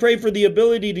 We pray for the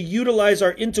ability to utilize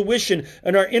our intuition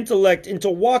and our intellect and to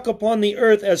walk upon the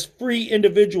earth as free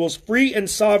individuals, free and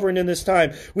sovereign in this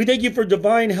time. We thank you for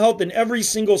divine health in every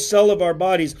single cell of our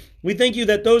bodies. We thank you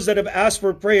that those that have asked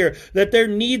for prayer, that their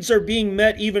needs are being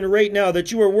met even right now,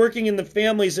 that you are working in the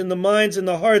families, in the minds, and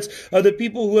the hearts of the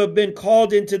people who have been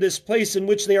called into this place in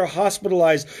which they are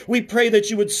hospitalized. We pray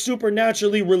that you would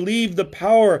supernaturally relieve the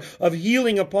power of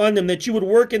healing upon them, that you would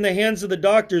work in the hands of the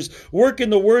doctors, work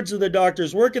in the words of the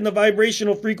doctors, work in the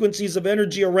vibrational frequencies of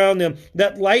energy around them,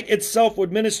 that light itself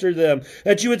would minister to them,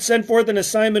 that you would send forth an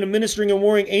assignment of ministering and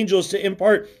warring angels to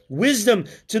impart wisdom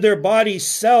to their body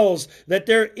cells, that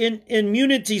their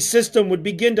immunity system would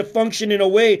begin to function in a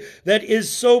way that is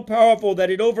so powerful that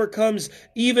it overcomes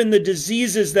even the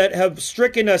diseases that have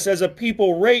stricken us as a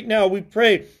people. Right now, we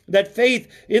pray that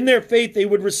in their faith, they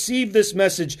would receive this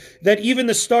message, that even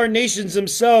the star nations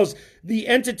themselves, the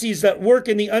entities that work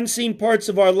in the unseen parts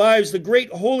of our lives, the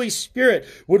great Holy Spirit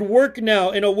would work now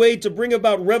in a way to bring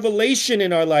about revelation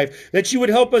in our life, that you would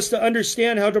help us to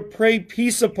understand how to pray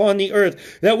peace upon the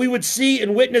earth, that we would see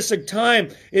and witness a time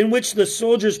in which the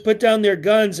soldiers put down their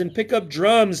guns and pick up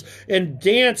drums and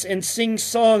dance and sing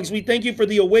songs. We thank you for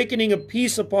the awakening of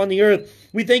peace upon the earth.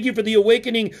 We thank you for the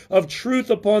awakening of truth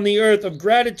upon the earth, of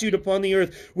gratitude upon the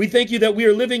earth. We thank you that we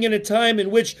are living in a time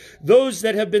in which those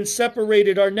that have been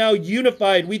separated are now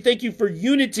unified. We thank you for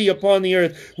unity upon the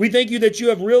earth. We thank you that you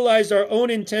have realized our own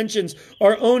intentions,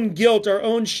 our own guilt, our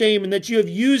own shame, and that you have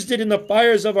used it in the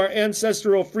fires of our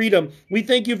ancestral freedom. We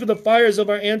thank you for the fires of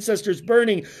our ancestors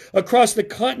burning across the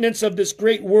continents of this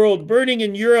great world, burning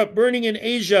in Europe, burning in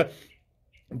Asia,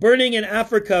 burning in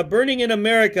Africa, burning in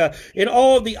America, in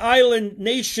all of the island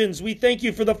nations. We thank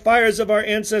you for the fires of our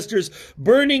ancestors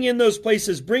burning in those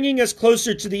places, bringing us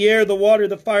closer to the air, the water,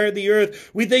 the fire, the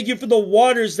earth. We thank you for the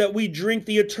waters that we drink,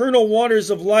 the eternal waters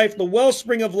of life, the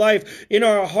wellspring of life in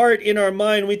our heart, in our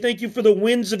mind. We thank you for the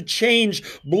winds of change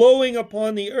blowing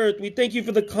upon the earth. We thank you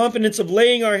for the confidence of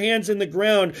laying our hands in the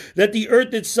ground, that the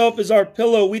earth itself is our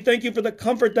pillow. We thank you for the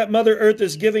comfort that Mother Earth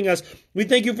is giving us. We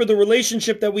thank you for the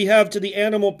relationship that we have to the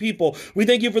animal people. We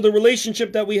thank you for the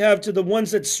relationship that we have to the ones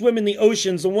that swim in the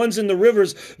oceans, the ones in the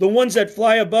rivers, the ones that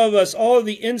fly above us, all of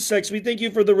the insects. We thank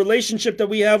you for the relationship that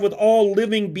we have with all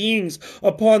living beings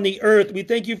upon the earth. We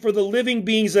thank you for the living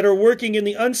beings that are working in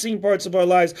the unseen parts of our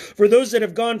lives, for those that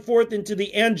have gone forth into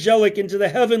the angelic, into the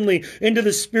heavenly, into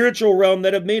the spiritual realm,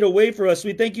 that have made a way for us.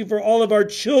 We thank you for all of our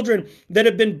children that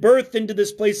have been birthed into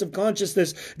this place of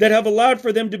consciousness, that have allowed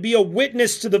for them to be a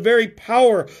witness to the very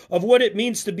power of what it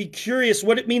means to be curious,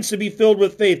 what it means to be filled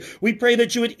with faith. We pray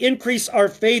that you would increase our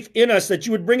faith in us, that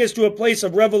you would bring us to a place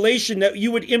of revelation, that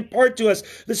you would impart to us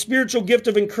the spiritual gift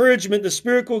of encouragement, the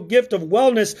spiritual gift of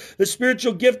wellness, the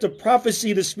spiritual gift of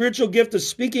prophecy, the spiritual gift of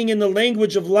speaking in the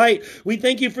language of light. We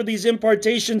thank you for these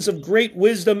impartations of great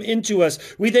wisdom into us.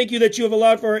 We thank you that you have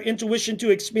allowed for our intuition to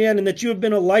expand and that you have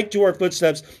been a light to our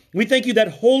footsteps. We thank you that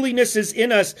holiness is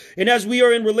in us, and as we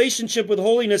are in relationship with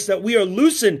holiness, that we are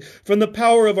loosened from the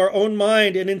power of our own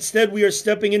mind, and instead we are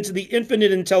stepping into the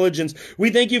infinite intelligence. We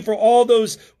thank you for all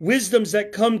those wisdoms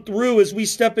that come through as we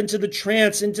step into the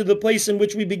trance, into the place in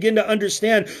which we begin to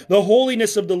understand the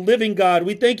holiness of the living God.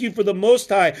 We thank you for the Most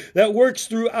High that works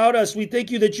throughout us. We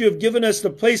thank you that you have given us the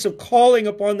place of calling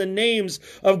upon the names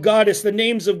of Goddess, the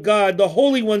names of God, the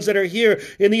holy ones that are here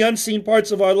in the unseen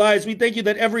parts of our lives. We thank you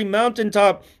that every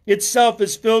mountaintop itself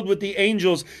is filled with the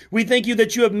angels. We thank you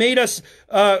that you have made us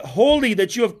holy,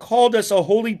 that you have called us a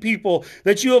holy people,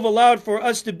 that you have allowed for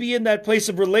us to be in that place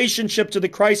of relationship to the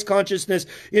Christ consciousness,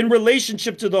 in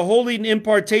relationship to the holy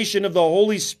impartation of the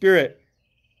Holy Spirit.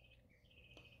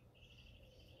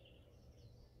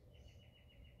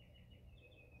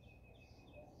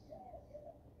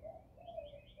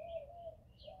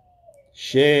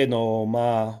 She no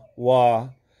ma wa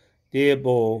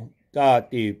debo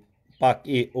dati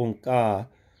paki unka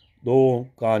don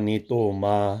kanito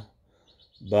ma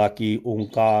baki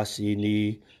unka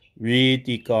sini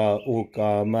ritika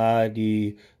uka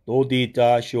madi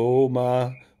dodita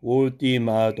shoma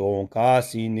ultima don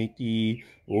kasiniti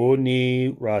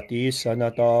Oni rati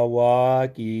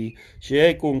sanatawaki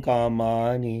shekun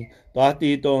kamani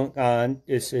tati tongan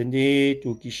eseni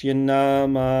tukishina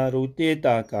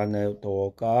marutita kana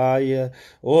tokaya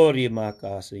ori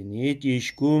makasi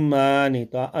nitishkumani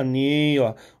ta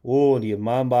aniwa ori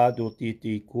mamba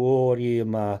dutiti kori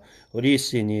ma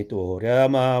risini to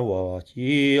rama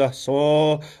wachi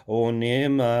so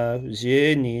onema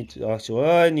jeni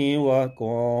aswani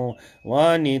wakon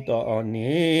wani ta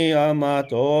ani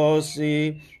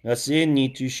amatosi asini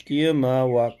tushkima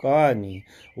wakani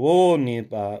oni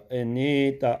pa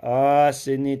enita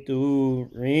asini tu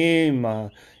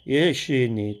rima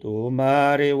yeshini tu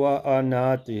mare wa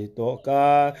anati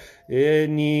toka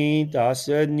eni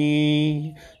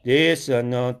tasani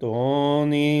desana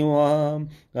toni wa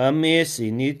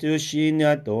amesini tu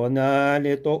shina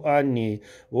tonale to ani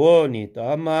oni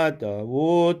tamata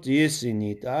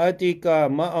wotisini tatika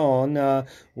maona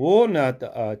ona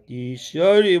taati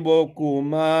shariboku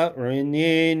ma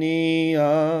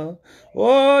renenia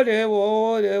ore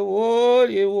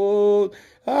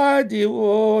adi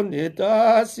one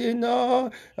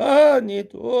tasina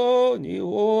anito ni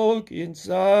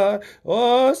okinsa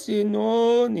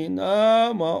osino ni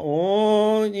nama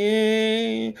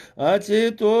oni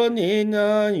atito ni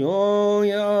na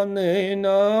yoya ne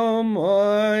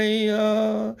namaya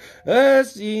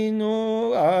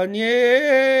esino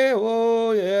anye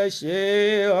o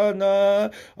eshe ana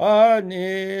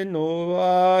ane no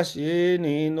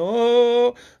ashini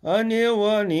no ane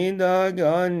wani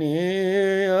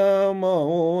dagane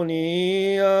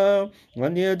Maonia,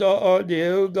 Anida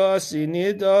Deuga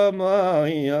Sinida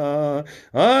Maya,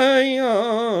 Aya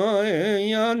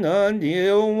Nandiwaya,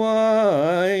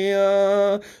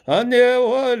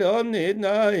 Anewala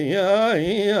Nidaya,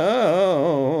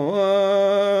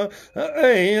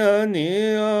 Aya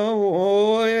Nia,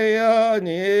 Oya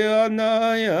Nia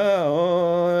Naya,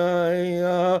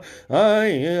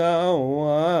 Aya.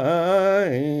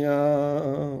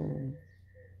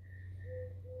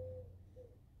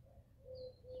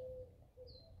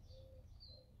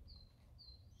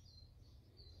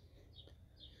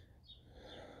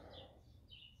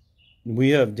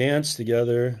 We have danced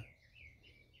together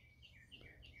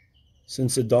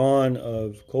since the dawn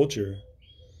of culture.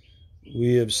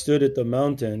 We have stood at the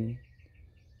mountain,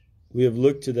 we have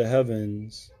looked to the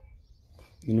heavens,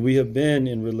 and we have been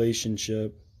in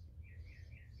relationship.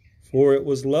 For it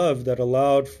was love that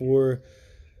allowed for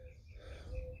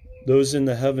those in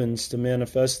the heavens to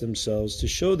manifest themselves, to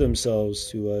show themselves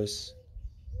to us.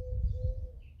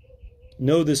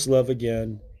 Know this love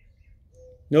again.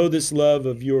 Know this love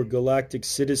of your galactic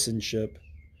citizenship.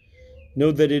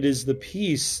 Know that it is the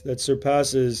peace that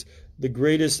surpasses the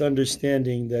greatest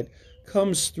understanding that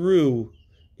comes through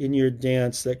in your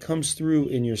dance, that comes through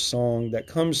in your song, that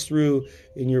comes through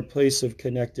in your place of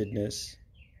connectedness.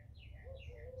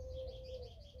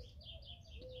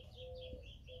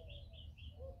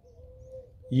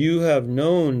 You have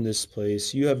known this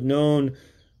place. You have known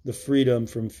the freedom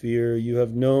from fear. You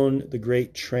have known the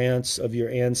great trance of your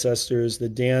ancestors, the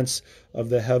dance of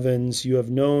the heavens. You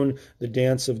have known the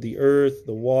dance of the earth,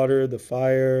 the water, the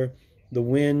fire, the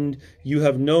wind. You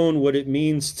have known what it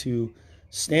means to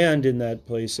stand in that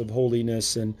place of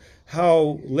holiness, and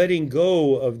how letting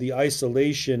go of the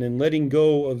isolation and letting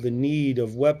go of the need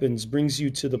of weapons brings you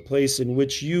to the place in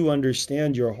which you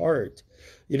understand your heart.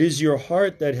 It is your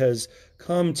heart that has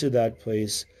come to that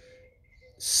place,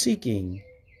 seeking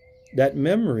that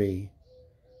memory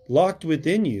locked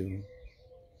within you.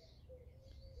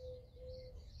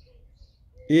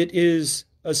 It is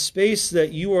a space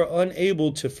that you are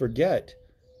unable to forget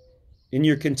in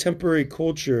your contemporary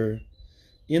culture,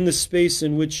 in the space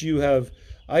in which you have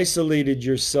isolated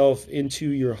yourself into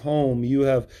your home. You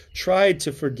have tried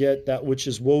to forget that which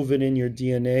is woven in your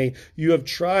DNA. You have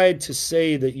tried to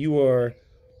say that you are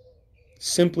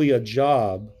simply a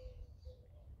job.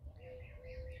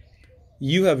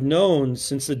 You have known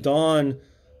since the dawn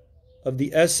of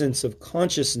the essence of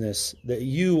consciousness that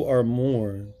you are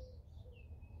more,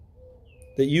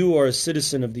 that you are a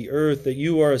citizen of the earth, that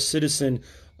you are a citizen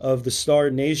of the star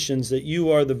nations, that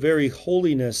you are the very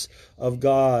holiness of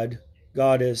God,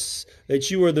 Goddess,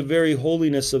 that you are the very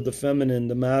holiness of the feminine,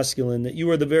 the masculine, that you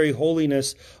are the very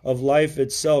holiness of life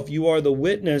itself. You are the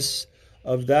witness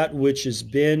of that which has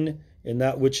been and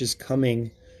that which is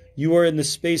coming. You are in the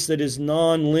space that is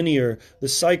non-linear, the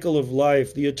cycle of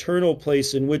life, the eternal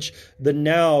place in which the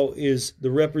now is the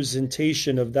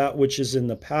representation of that which is in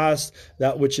the past,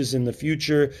 that which is in the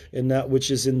future, and that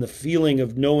which is in the feeling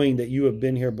of knowing that you have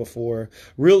been here before.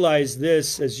 Realize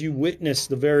this as you witness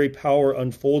the very power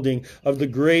unfolding of the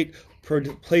great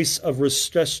place of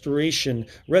restoration,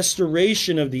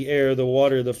 restoration of the air, the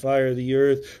water, the fire, the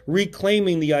earth,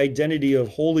 reclaiming the identity of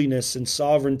holiness and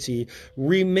sovereignty.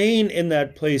 Remain in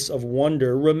that place of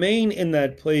wonder. Remain in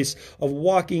that place of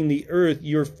walking the earth,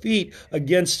 your feet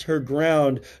against her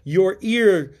ground, your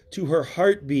ear to her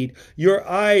heartbeat, your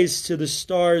eyes to the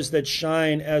stars that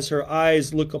shine as her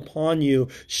eyes look upon you.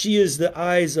 She is the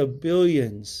eyes of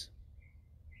billions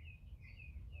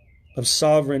of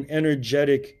sovereign,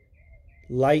 energetic,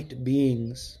 light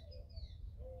beings.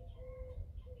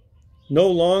 No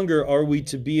longer are we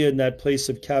to be in that place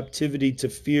of captivity to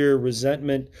fear,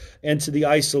 resentment, and to the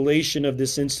isolation of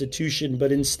this institution,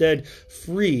 but instead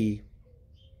free.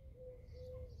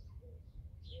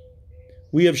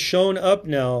 We have shown up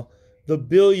now, the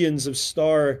billions of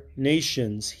star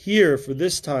nations, here for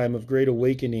this time of great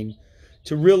awakening,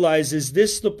 to realize, is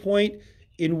this the point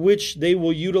in which they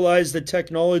will utilize the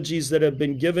technologies that have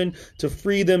been given to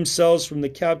free themselves from the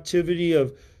captivity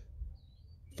of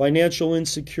financial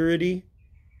insecurity?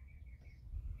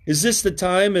 Is this the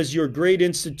time as your great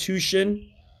institution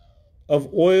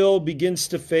of oil begins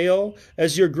to fail,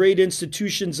 as your great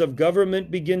institutions of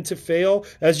government begin to fail,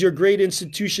 as your great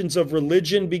institutions of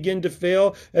religion begin to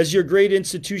fail, as your great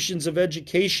institutions of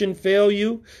education fail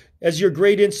you, as your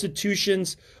great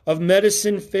institutions of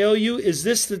medicine fail you? Is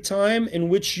this the time in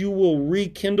which you will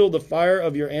rekindle the fire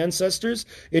of your ancestors,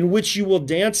 in which you will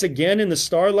dance again in the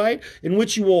starlight, in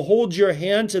which you will hold your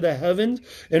hand to the heavens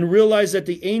and realize that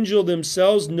the angel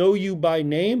themselves know you by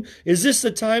name? Is this the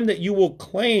time that you will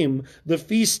claim the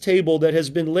feast table that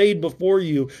has been laid before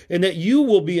you, and that you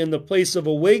will be in the place of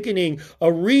awakening,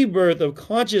 a rebirth of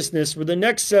consciousness for the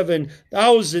next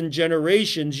 7,000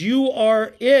 generations? You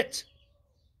are it.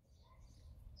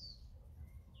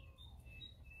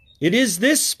 It is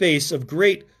this space of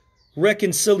great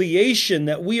reconciliation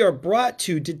that we are brought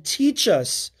to teach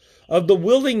us of the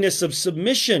willingness of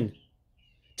submission,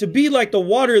 to be like the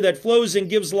water that flows and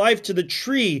gives life to the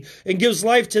tree and gives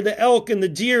life to the elk and the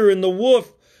deer and the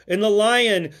wolf and the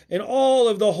lion and all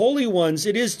of the holy ones.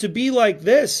 It is to be like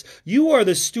this. You are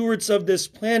the stewards of this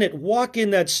planet. Walk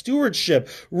in that stewardship.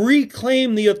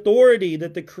 Reclaim the authority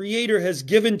that the Creator has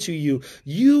given to you.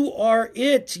 You are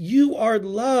it. You are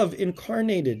love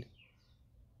incarnated.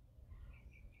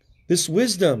 This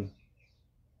wisdom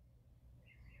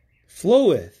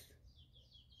floweth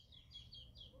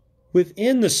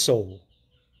within the soul.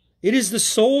 It is the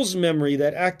soul's memory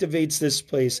that activates this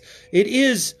place. It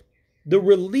is the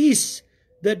release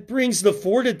that brings the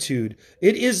fortitude.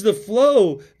 It is the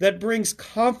flow that brings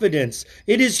confidence.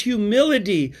 It is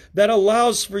humility that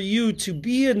allows for you to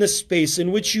be in the space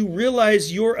in which you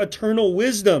realize your eternal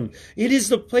wisdom. It is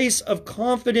the place of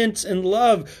confidence and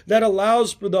love that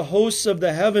allows for the hosts of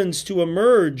the heavens to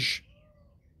emerge.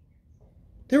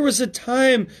 There was a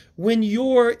time when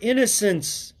your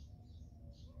innocence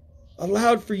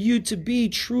allowed for you to be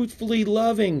truthfully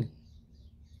loving.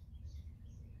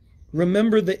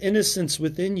 Remember the innocence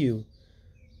within you.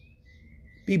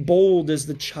 Be bold as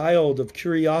the child of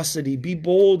curiosity. Be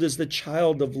bold as the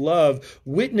child of love.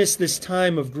 Witness this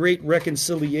time of great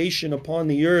reconciliation upon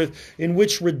the earth, in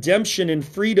which redemption and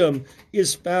freedom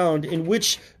is found, in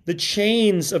which the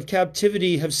chains of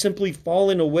captivity have simply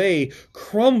fallen away,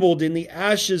 crumbled in the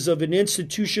ashes of an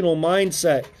institutional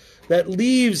mindset that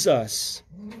leaves us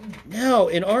now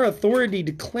in our authority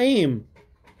to claim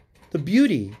the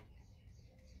beauty.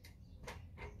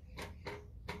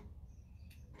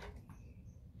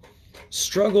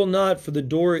 Struggle not, for the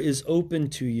door is open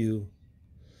to you.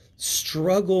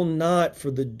 Struggle not,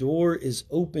 for the door is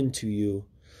open to you.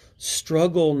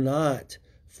 Struggle not,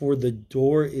 for the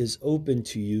door is open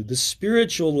to you. The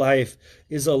spiritual life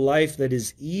is a life that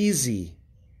is easy.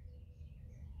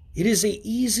 It is an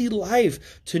easy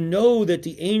life to know that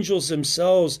the angels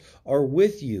themselves are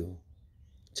with you,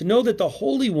 to know that the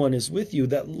Holy One is with you,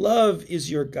 that love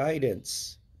is your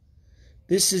guidance.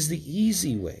 This is the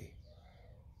easy way.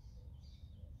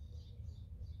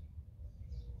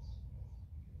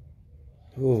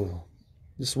 Oh,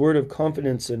 this word of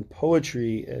confidence and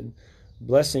poetry and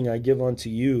blessing I give unto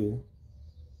you.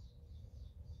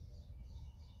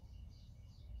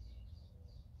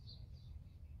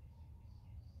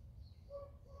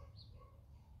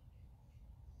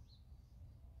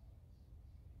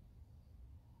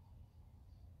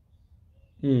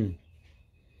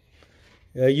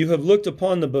 You have looked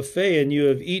upon the buffet and you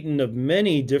have eaten of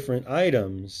many different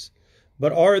items,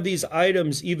 but are these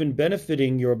items even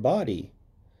benefiting your body?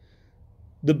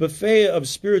 The buffet of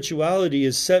spirituality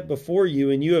is set before you,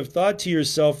 and you have thought to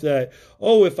yourself that,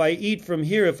 oh, if I eat from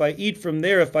here, if I eat from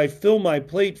there, if I fill my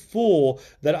plate full,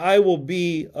 that I will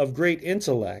be of great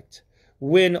intellect.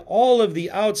 when all of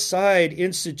the outside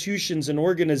institutions and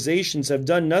organizations have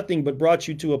done nothing but brought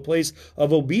you to a place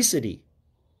of obesity.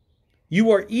 You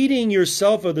are eating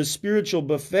yourself of the spiritual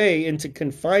buffet into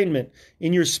confinement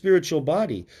in your spiritual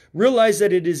body. Realize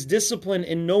that it is discipline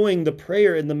in knowing the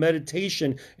prayer and the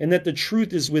meditation, and that the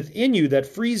truth is within you that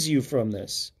frees you from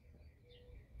this.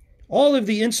 All of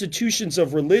the institutions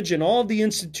of religion, all of the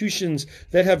institutions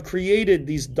that have created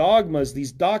these dogmas,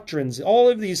 these doctrines, all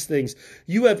of these things,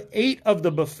 you have ate of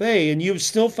the buffet and you've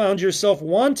still found yourself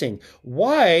wanting.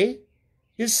 Why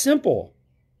is simple.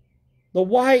 The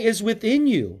why is within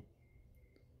you.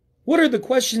 What are the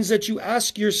questions that you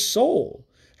ask your soul?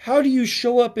 How do you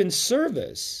show up in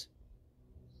service?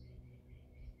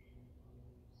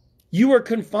 You are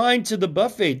confined to the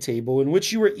buffet table in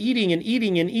which you are eating and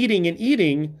eating and eating and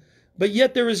eating, but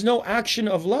yet there is no action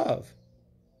of love.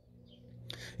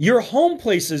 Your home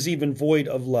place is even void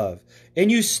of love,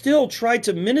 and you still try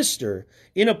to minister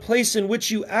in a place in which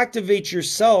you activate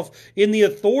yourself in the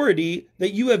authority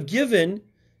that you have given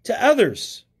to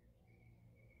others.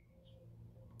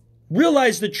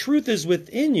 Realize the truth is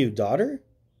within you, daughter.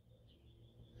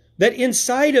 That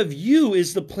inside of you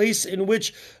is the place in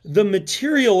which the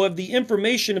material of the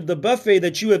information of the buffet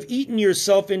that you have eaten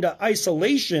yourself into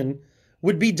isolation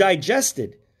would be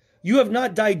digested. You have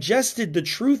not digested the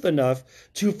truth enough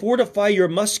to fortify your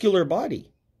muscular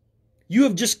body. You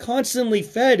have just constantly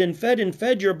fed and fed and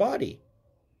fed your body.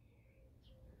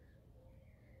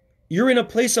 You're in a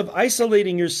place of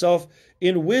isolating yourself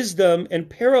in wisdom and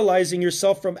paralyzing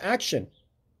yourself from action.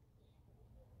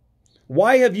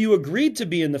 Why have you agreed to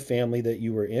be in the family that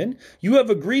you are in? You have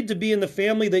agreed to be in the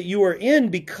family that you are in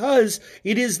because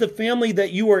it is the family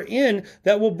that you are in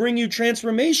that will bring you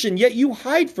transformation, yet you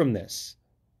hide from this.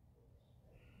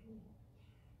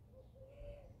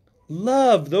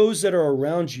 Love those that are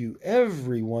around you,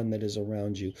 everyone that is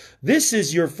around you. This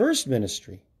is your first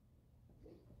ministry.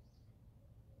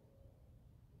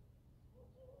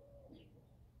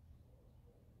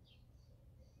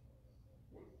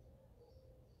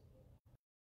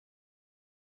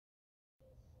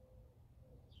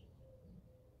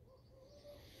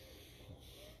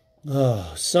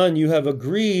 Oh, son, you have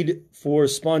agreed for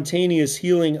spontaneous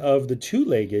healing of the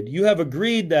two-legged. You have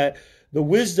agreed that the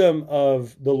wisdom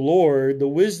of the Lord, the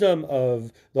wisdom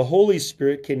of the Holy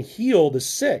Spirit can heal the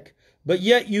sick, but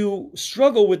yet you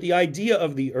struggle with the idea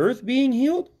of the earth being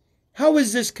healed? How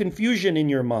is this confusion in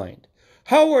your mind?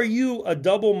 How are you a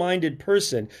double-minded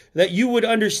person that you would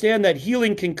understand that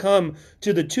healing can come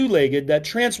to the two-legged, that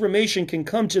transformation can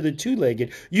come to the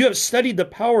two-legged? You have studied the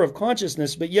power of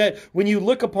consciousness, but yet when you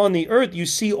look upon the earth, you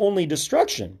see only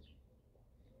destruction.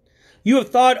 You have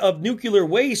thought of nuclear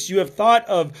waste. You have thought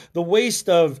of the waste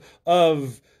of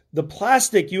the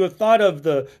plastic. You have thought of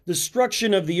the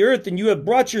destruction of the earth, and you have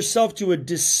brought yourself to a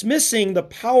dismissing the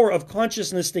power of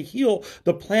consciousness to heal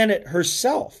the planet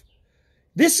herself.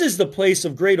 This is the place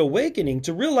of great awakening,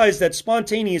 to realize that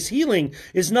spontaneous healing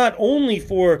is not only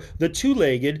for the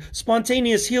two-legged.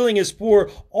 Spontaneous healing is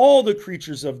for all the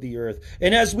creatures of the earth.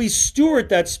 And as we steward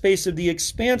that space of the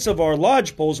expanse of our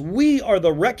lodgepoles, we are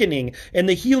the reckoning and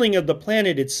the healing of the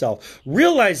planet itself.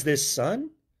 Realize this, son.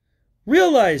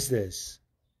 Realize this.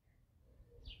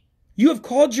 You have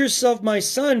called yourself my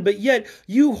son, but yet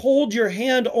you hold your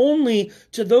hand only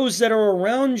to those that are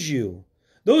around you.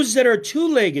 Those that are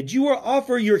two-legged, you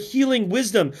offer your healing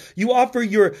wisdom. You offer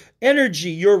your energy,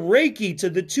 your Reiki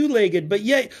to the two-legged, but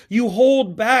yet you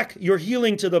hold back your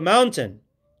healing to the mountain,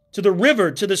 to the river,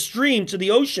 to the stream, to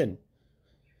the ocean.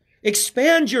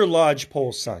 Expand your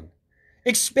lodgepole, son.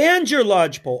 Expand your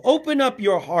lodgepole. Open up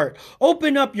your heart.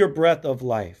 Open up your breath of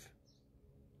life.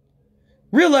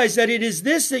 Realize that it is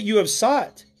this that you have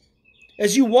sought.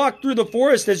 As you walk through the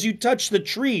forest, as you touch the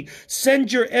tree,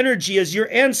 send your energy as your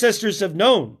ancestors have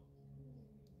known.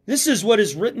 This is what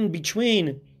is written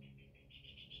between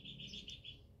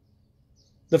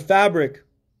the fabric.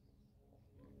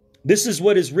 This is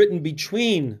what is written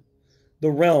between the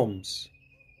realms.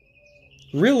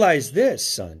 Realize this,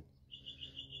 son.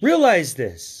 Realize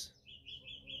this.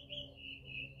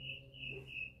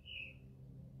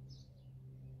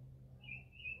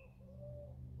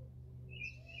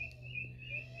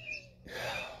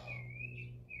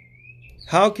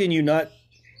 How can you not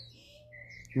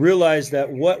realize that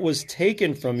what was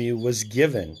taken from you was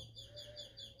given?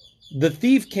 The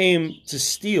thief came to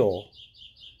steal,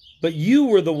 but you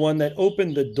were the one that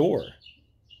opened the door.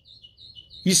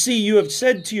 You see, you have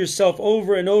said to yourself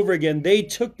over and over again, they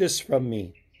took this from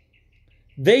me.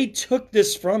 They took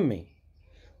this from me.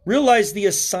 Realize the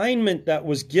assignment that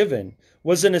was given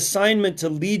was an assignment to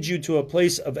lead you to a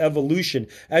place of evolution.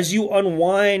 As you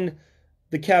unwind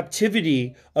the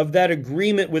captivity of that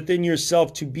agreement within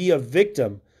yourself to be a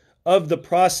victim of the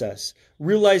process.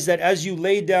 Realize that as you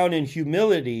lay down in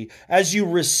humility, as you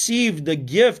received the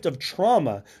gift of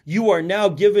trauma, you are now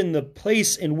given the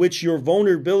place in which your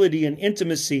vulnerability and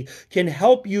intimacy can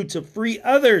help you to free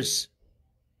others.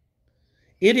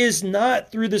 It is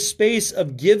not through the space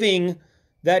of giving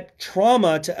that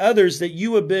trauma to others that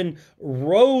you have been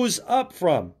rose up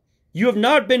from. You have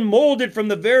not been molded from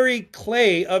the very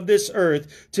clay of this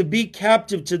earth to be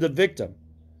captive to the victim.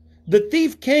 The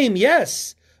thief came,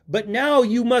 yes, but now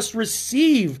you must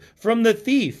receive from the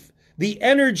thief the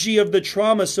energy of the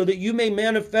trauma so that you may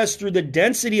manifest through the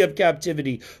density of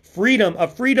captivity, freedom, a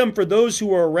freedom for those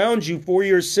who are around you, for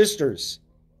your sisters.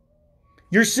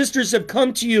 Your sisters have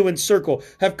come to you in circle,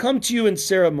 have come to you in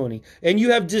ceremony, and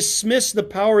you have dismissed the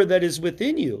power that is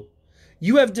within you.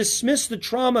 You have dismissed the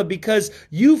trauma because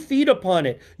you feed upon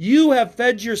it. You have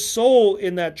fed your soul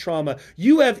in that trauma.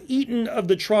 You have eaten of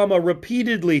the trauma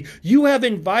repeatedly. You have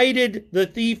invited the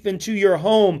thief into your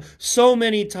home so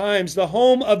many times, the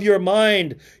home of your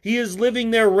mind. He is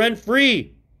living there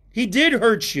rent-free. He did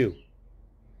hurt you.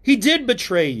 He did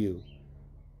betray you.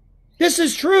 This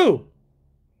is true.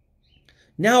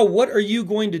 Now, what are you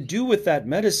going to do with that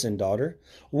medicine, daughter?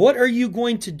 What are you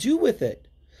going to do with it?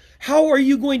 How are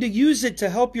you going to use it to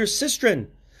help your sistren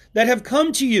that have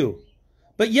come to you?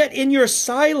 But yet in your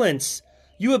silence,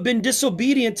 you have been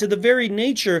disobedient to the very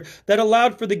nature that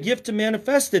allowed for the gift to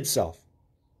manifest itself.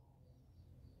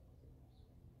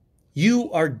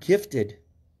 You are gifted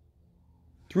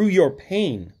through your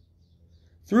pain.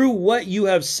 Through what you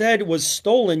have said was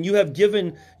stolen, you have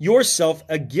given yourself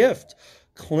a gift.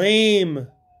 Claim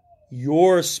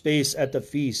your space at the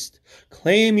feast.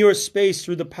 Claim your space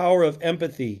through the power of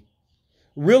empathy.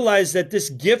 Realize that this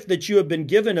gift that you have been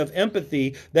given of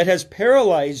empathy that has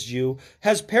paralyzed you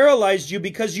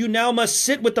because you now must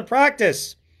sit with the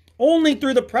practice. Only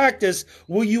through the practice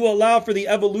will you allow for the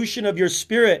evolution of your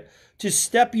spirit to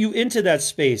step you into that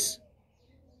space.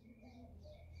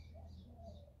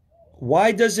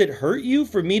 Why does it hurt you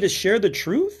for me to share the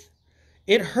truth?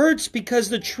 It hurts because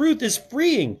the truth is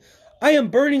freeing. I am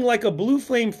burning like a blue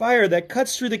flame fire that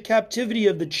cuts through the captivity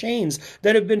of the chains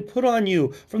that have been put on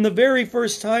you from the very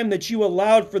first time that you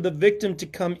allowed for the victim to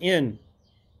come in.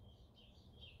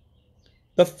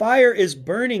 The fire is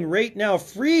burning right now,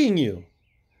 freeing you.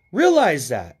 Realize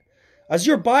that. As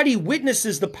your body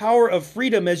witnesses the power of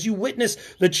freedom, as you witness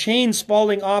the chains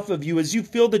falling off of you, as you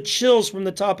feel the chills from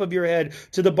the top of your head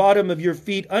to the bottom of your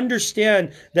feet,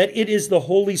 understand that it is the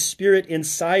Holy Spirit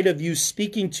inside of you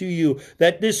speaking to you,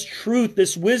 that this truth,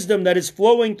 this wisdom that is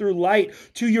flowing through light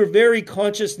to your very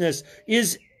consciousness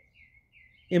is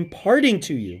imparting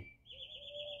to you.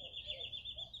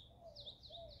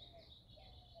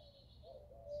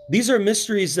 These are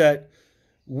mysteries that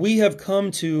we have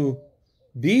come to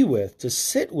be with, to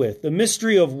sit with. The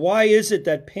mystery of why is it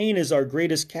that pain is our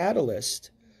greatest catalyst?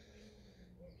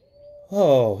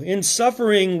 Oh, in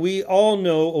suffering, we all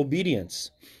know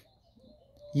obedience.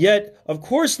 Yet, of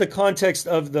course, the context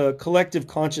of the collective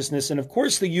consciousness and of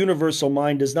course the universal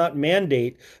mind does not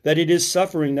mandate that it is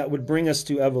suffering that would bring us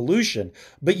to evolution.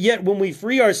 But yet, when we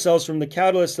free ourselves from the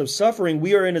catalyst of suffering,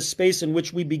 we are in a space in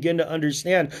which we begin to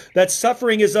understand that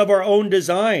suffering is of our own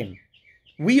design.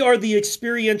 We are the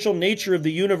experiential nature of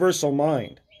the universal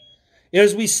mind.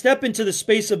 As we step into the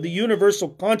space of the universal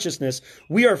consciousness,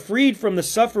 we are freed from the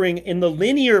suffering in the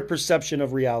linear perception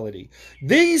of reality.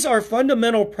 These are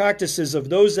fundamental practices of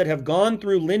those that have gone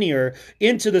through linear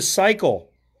into the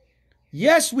cycle.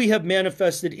 Yes, we have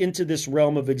manifested into this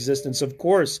realm of existence, of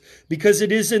course, because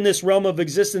it is in this realm of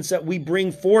existence that we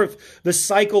bring forth the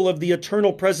cycle of the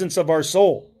eternal presence of our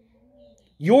soul.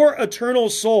 Your eternal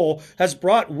soul has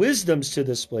brought wisdoms to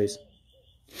this place.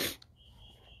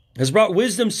 Has brought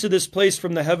wisdoms to this place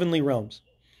from the heavenly realms.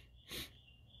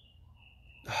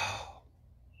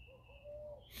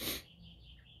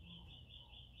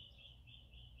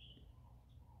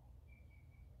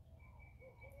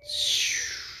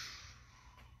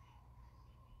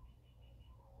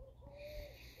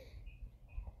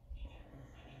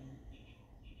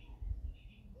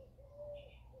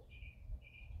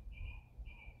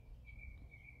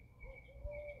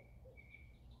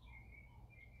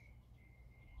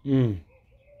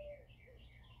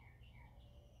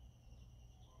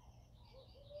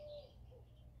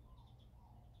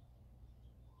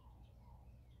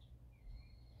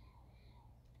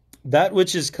 That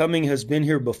which is coming has been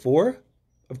here before?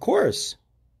 Of course.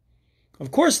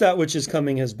 Of course that which is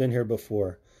coming has been here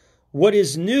before. What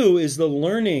is new is the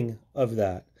learning of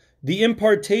that. the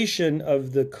impartation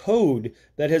of the code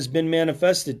that has been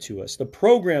manifested to us, the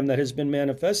program that has been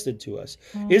manifested to us?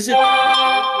 Is it that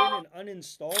we go in and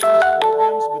uninstall these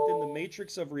programs within the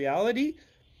matrix of reality?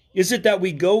 Is it that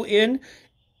we go in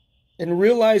and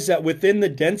realize that within the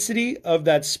density of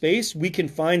that space, we can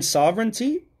find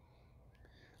sovereignty?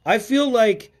 I feel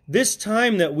like this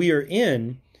time that we are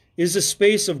in is a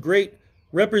space of great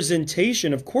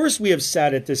representation. Of course, we have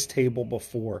sat at this table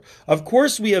before. Of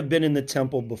course, we have been in the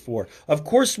temple before. Of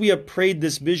course, we have prayed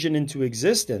this vision into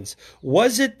existence.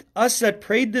 Was it us that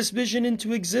prayed this vision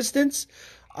into existence?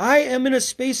 I am in a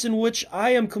space in which I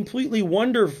am completely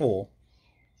wonderful,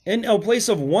 in a place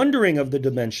of wondering of the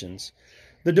dimensions.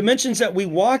 The dimensions that we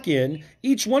walk in,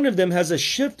 each one of them has a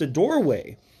shift, a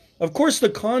doorway. Of course, the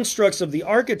constructs of the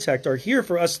architect are here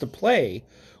for us to play.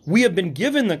 We have been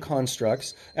given the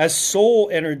constructs as soul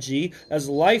energy, as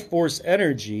life force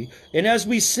energy. And as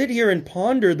we sit here and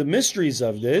ponder the mysteries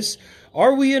of this,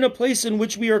 are we in a place in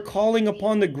which we are calling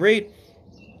upon the great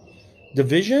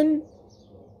division?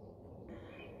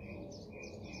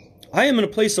 I am in a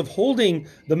place of holding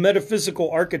the metaphysical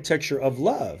architecture of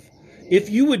love. If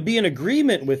you would be in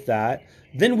agreement with that,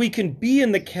 then we can be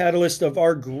in the catalyst of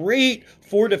our great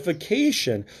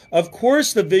fortification. Of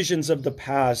course, the visions of the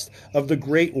past, of the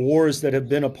great wars that have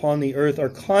been upon the earth, are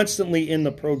constantly in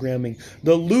the programming.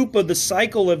 The loop of the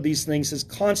cycle of these things has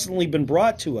constantly been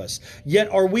brought to us. Yet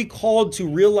are we called to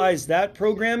realize that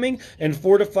programming and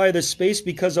fortify the space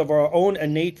because of our own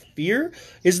innate fear?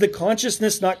 Is the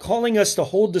consciousness not calling us to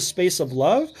hold the space of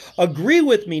love? Agree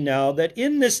with me now that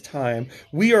in this time,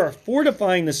 we are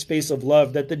fortifying the space of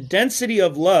love, that the density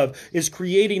of love is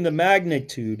creating the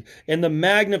magnitude and the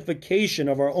magnification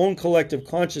of our own collective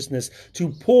consciousness to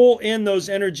pull in those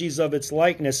energies of its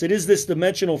likeness. It is this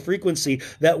dimensional frequency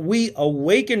that we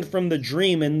awakened from the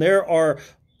dream, and there are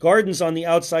gardens on the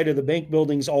outside of the bank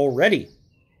buildings already.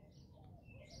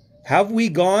 Have we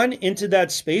gone into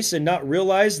that space and not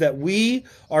realized that we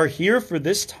are here for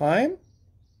this time?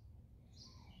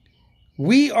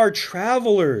 We are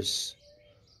travelers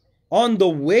on the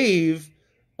wave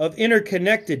of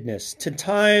interconnectedness, to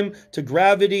time, to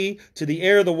gravity, to the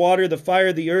air, the water, the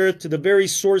fire, the earth, to the very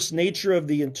source nature of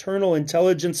the internal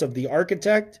intelligence of the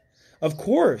architect? Of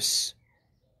course.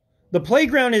 The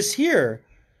playground is here.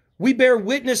 We bear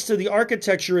witness to the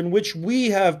architecture in which we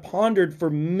have pondered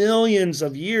for millions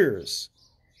of years.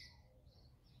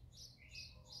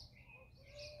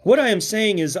 What I am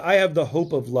saying is I have the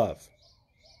hope of love.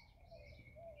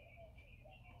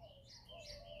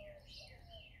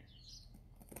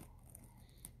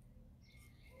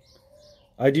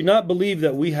 I do not believe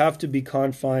that we have to be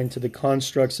confined to the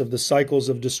constructs of the cycles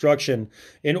of destruction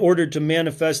in order to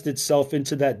manifest itself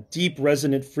into that deep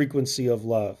resonant frequency of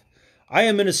love. I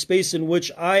am in a space in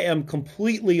which I am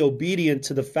completely obedient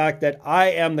to the fact that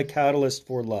I am the catalyst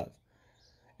for love.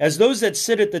 As those that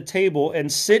sit at the table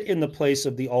and sit in the place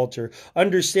of the altar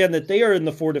understand that they are in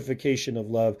the fortification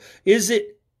of love, is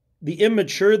it the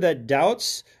immature that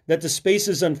doubts that the space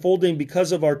is unfolding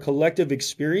because of our collective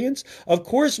experience? Of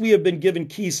course, we have been given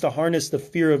keys to harness the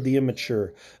fear of the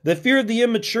immature. The fear of the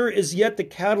immature is yet the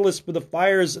catalyst for the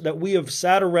fires that we have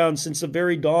sat around since the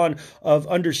very dawn of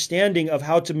understanding of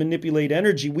how to manipulate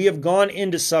energy. We have gone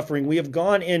into suffering. We have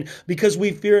gone in because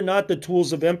we fear not the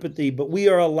tools of empathy, but we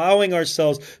are allowing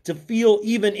ourselves to feel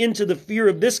even into the fear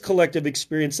of this collective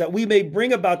experience that we may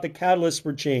bring about the catalyst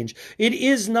for change. It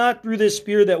is not through this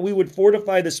fear that we would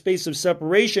fortify the space of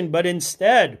separation, but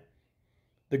instead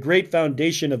the great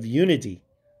foundation of unity.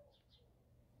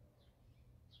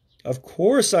 Of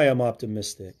course I am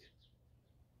optimistic.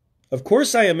 Of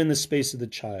course I am in the space of the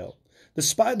child.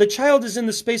 The child is in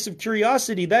the space of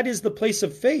curiosity. That is the place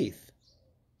of faith.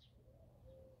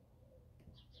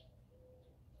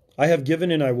 I have given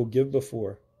and I will give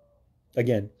before.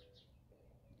 Again.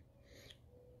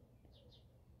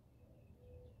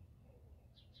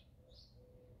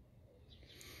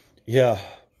 Yeah.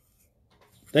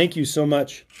 Thank you so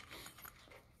much.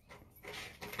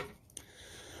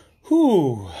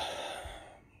 Whew.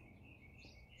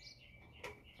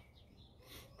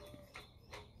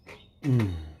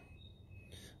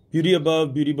 Beauty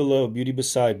above, beauty below, beauty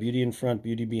beside, beauty in front,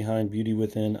 beauty behind, beauty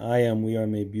within. I am, we are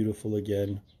made beautiful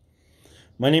again.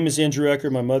 My name is Andrew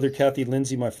Ecker, my mother Kathy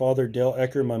Lindsay, my father Dale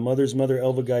Ecker, my mother's mother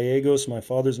Elva Gallegos, my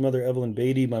father's mother Evelyn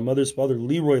Beatty, my mother's father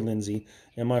Leroy Lindsay,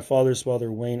 and my father's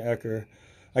father Wayne Ecker.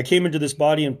 I came into this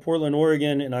body in Portland,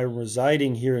 Oregon, and I'm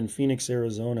residing here in Phoenix,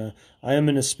 Arizona. I am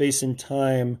in a space and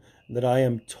time that I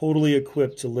am totally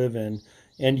equipped to live in,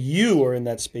 and you are in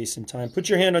that space and time. Put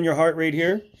your hand on your heart right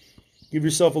here. Give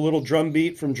yourself a little drum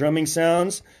beat from Drumming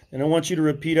Sounds, and I want you to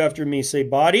repeat after me. Say,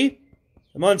 body,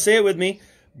 Come on, say it with me.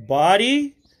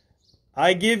 Body,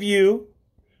 I give you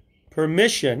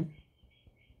permission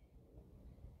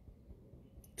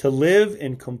to live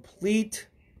in complete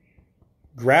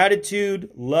gratitude,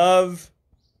 love,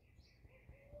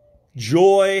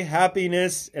 joy,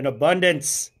 happiness, and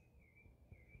abundance.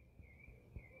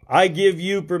 I give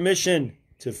you permission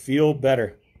to feel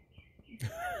better.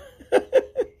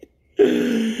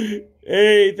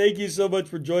 Hey, thank you so much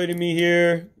for joining me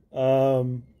here.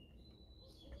 Man,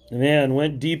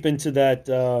 went deep into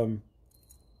that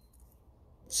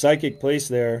psychic place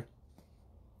there.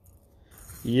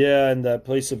 Yeah, and that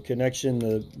place of connection.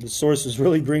 The source is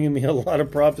really bringing me a lot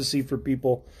of prophecy for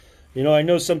people. You know, I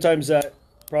know sometimes that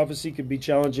prophecy could be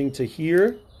challenging to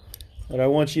hear, but I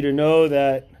want you to know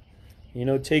that, you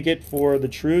know, take it for the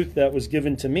truth that was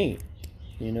given to me.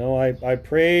 You know, I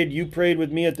prayed, you prayed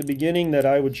with me at the beginning that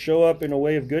I would show up in a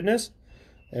way of goodness,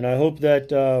 and I hope that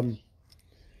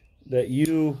that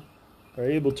you are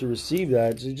able to receive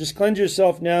that. So just cleanse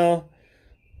yourself now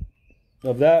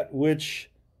of that which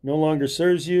no longer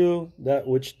serves you, that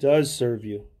which does serve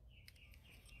you.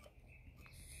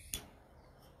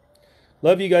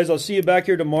 Love you guys. I'll see you back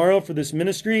here tomorrow for this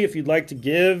ministry. If you'd like to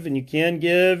give, and you can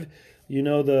give, you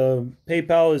know, the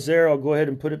PayPal is there. I'll go ahead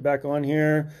and put it back on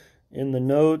here in the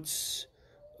notes.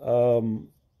 PayPal.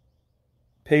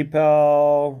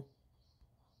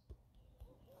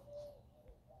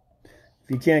 If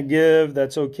you can't give,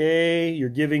 that's okay. You're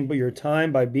giving your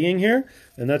time by being here,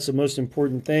 and that's the most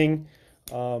important thing.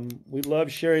 We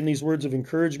love sharing these words of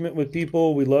encouragement with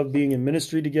people. We love being in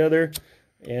ministry together,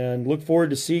 and look forward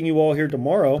to seeing you all here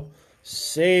tomorrow,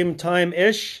 same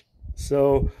time-ish.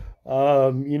 So,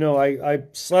 you know, I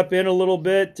slept in a little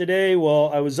bit today.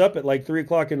 Well, I was up at like 3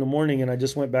 o'clock in the morning, and I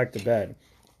just went back to bed.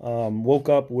 Woke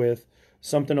up with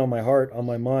something on my heart, on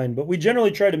my mind. But we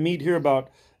generally try to meet here about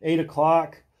 8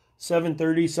 o'clock,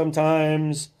 7:30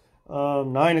 sometimes,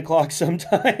 9 o'clock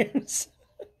sometimes.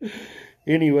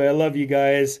 Anyway, I love you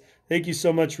guys. Thank you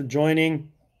so much for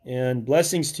joining, and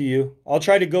blessings to you. I'll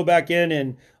try to go back in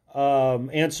and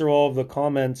answer all of the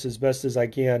comments as best as I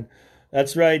can.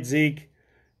 That's right, Zeke.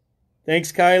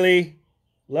 Thanks, Kylie.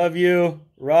 Love you.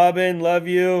 Robin, love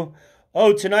you.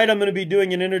 Oh, tonight I'm going to be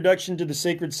doing an introduction to the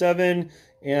Sacred Seven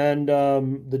and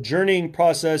the journeying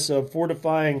process of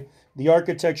fortifying the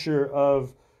architecture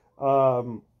of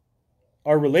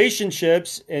our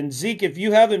relationships. And Zeke, if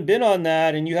you haven't been on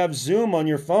that and you have Zoom on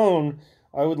your phone,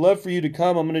 I would love for you to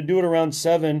come. I'm going to do it around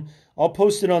 7. I'll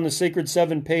post it on the Sacred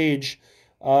 7 page.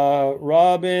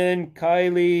 Robin,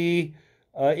 Kylie,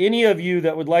 any of you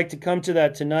that would like to come to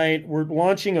that tonight, we're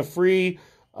launching a free,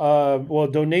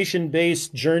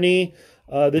 donation-based journey.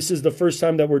 This is the first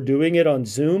time that we're doing it on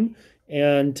Zoom.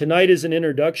 And tonight is an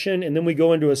introduction, and then we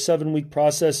go into a 7-week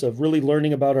process of really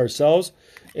learning about ourselves.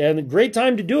 And a great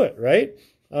time to do it, right?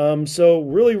 So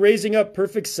really raising up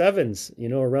perfect sevens, you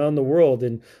know, around the world,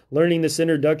 and learning this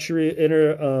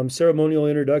ceremonial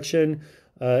introduction,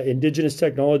 indigenous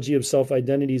technology of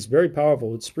self-identity is very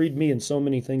powerful. It's freed me in so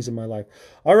many things in my life.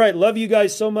 All right, love you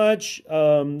guys so much.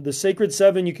 The Sacred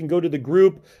 7, you can go to the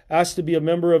group, ask to be a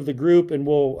member of the group, and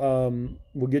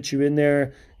we'll get you in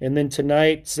there. And then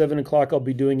tonight, 7 o'clock, I'll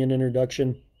be doing an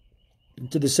introduction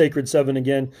to the Sacred 7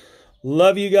 again.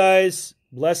 Love you guys.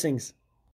 Blessings.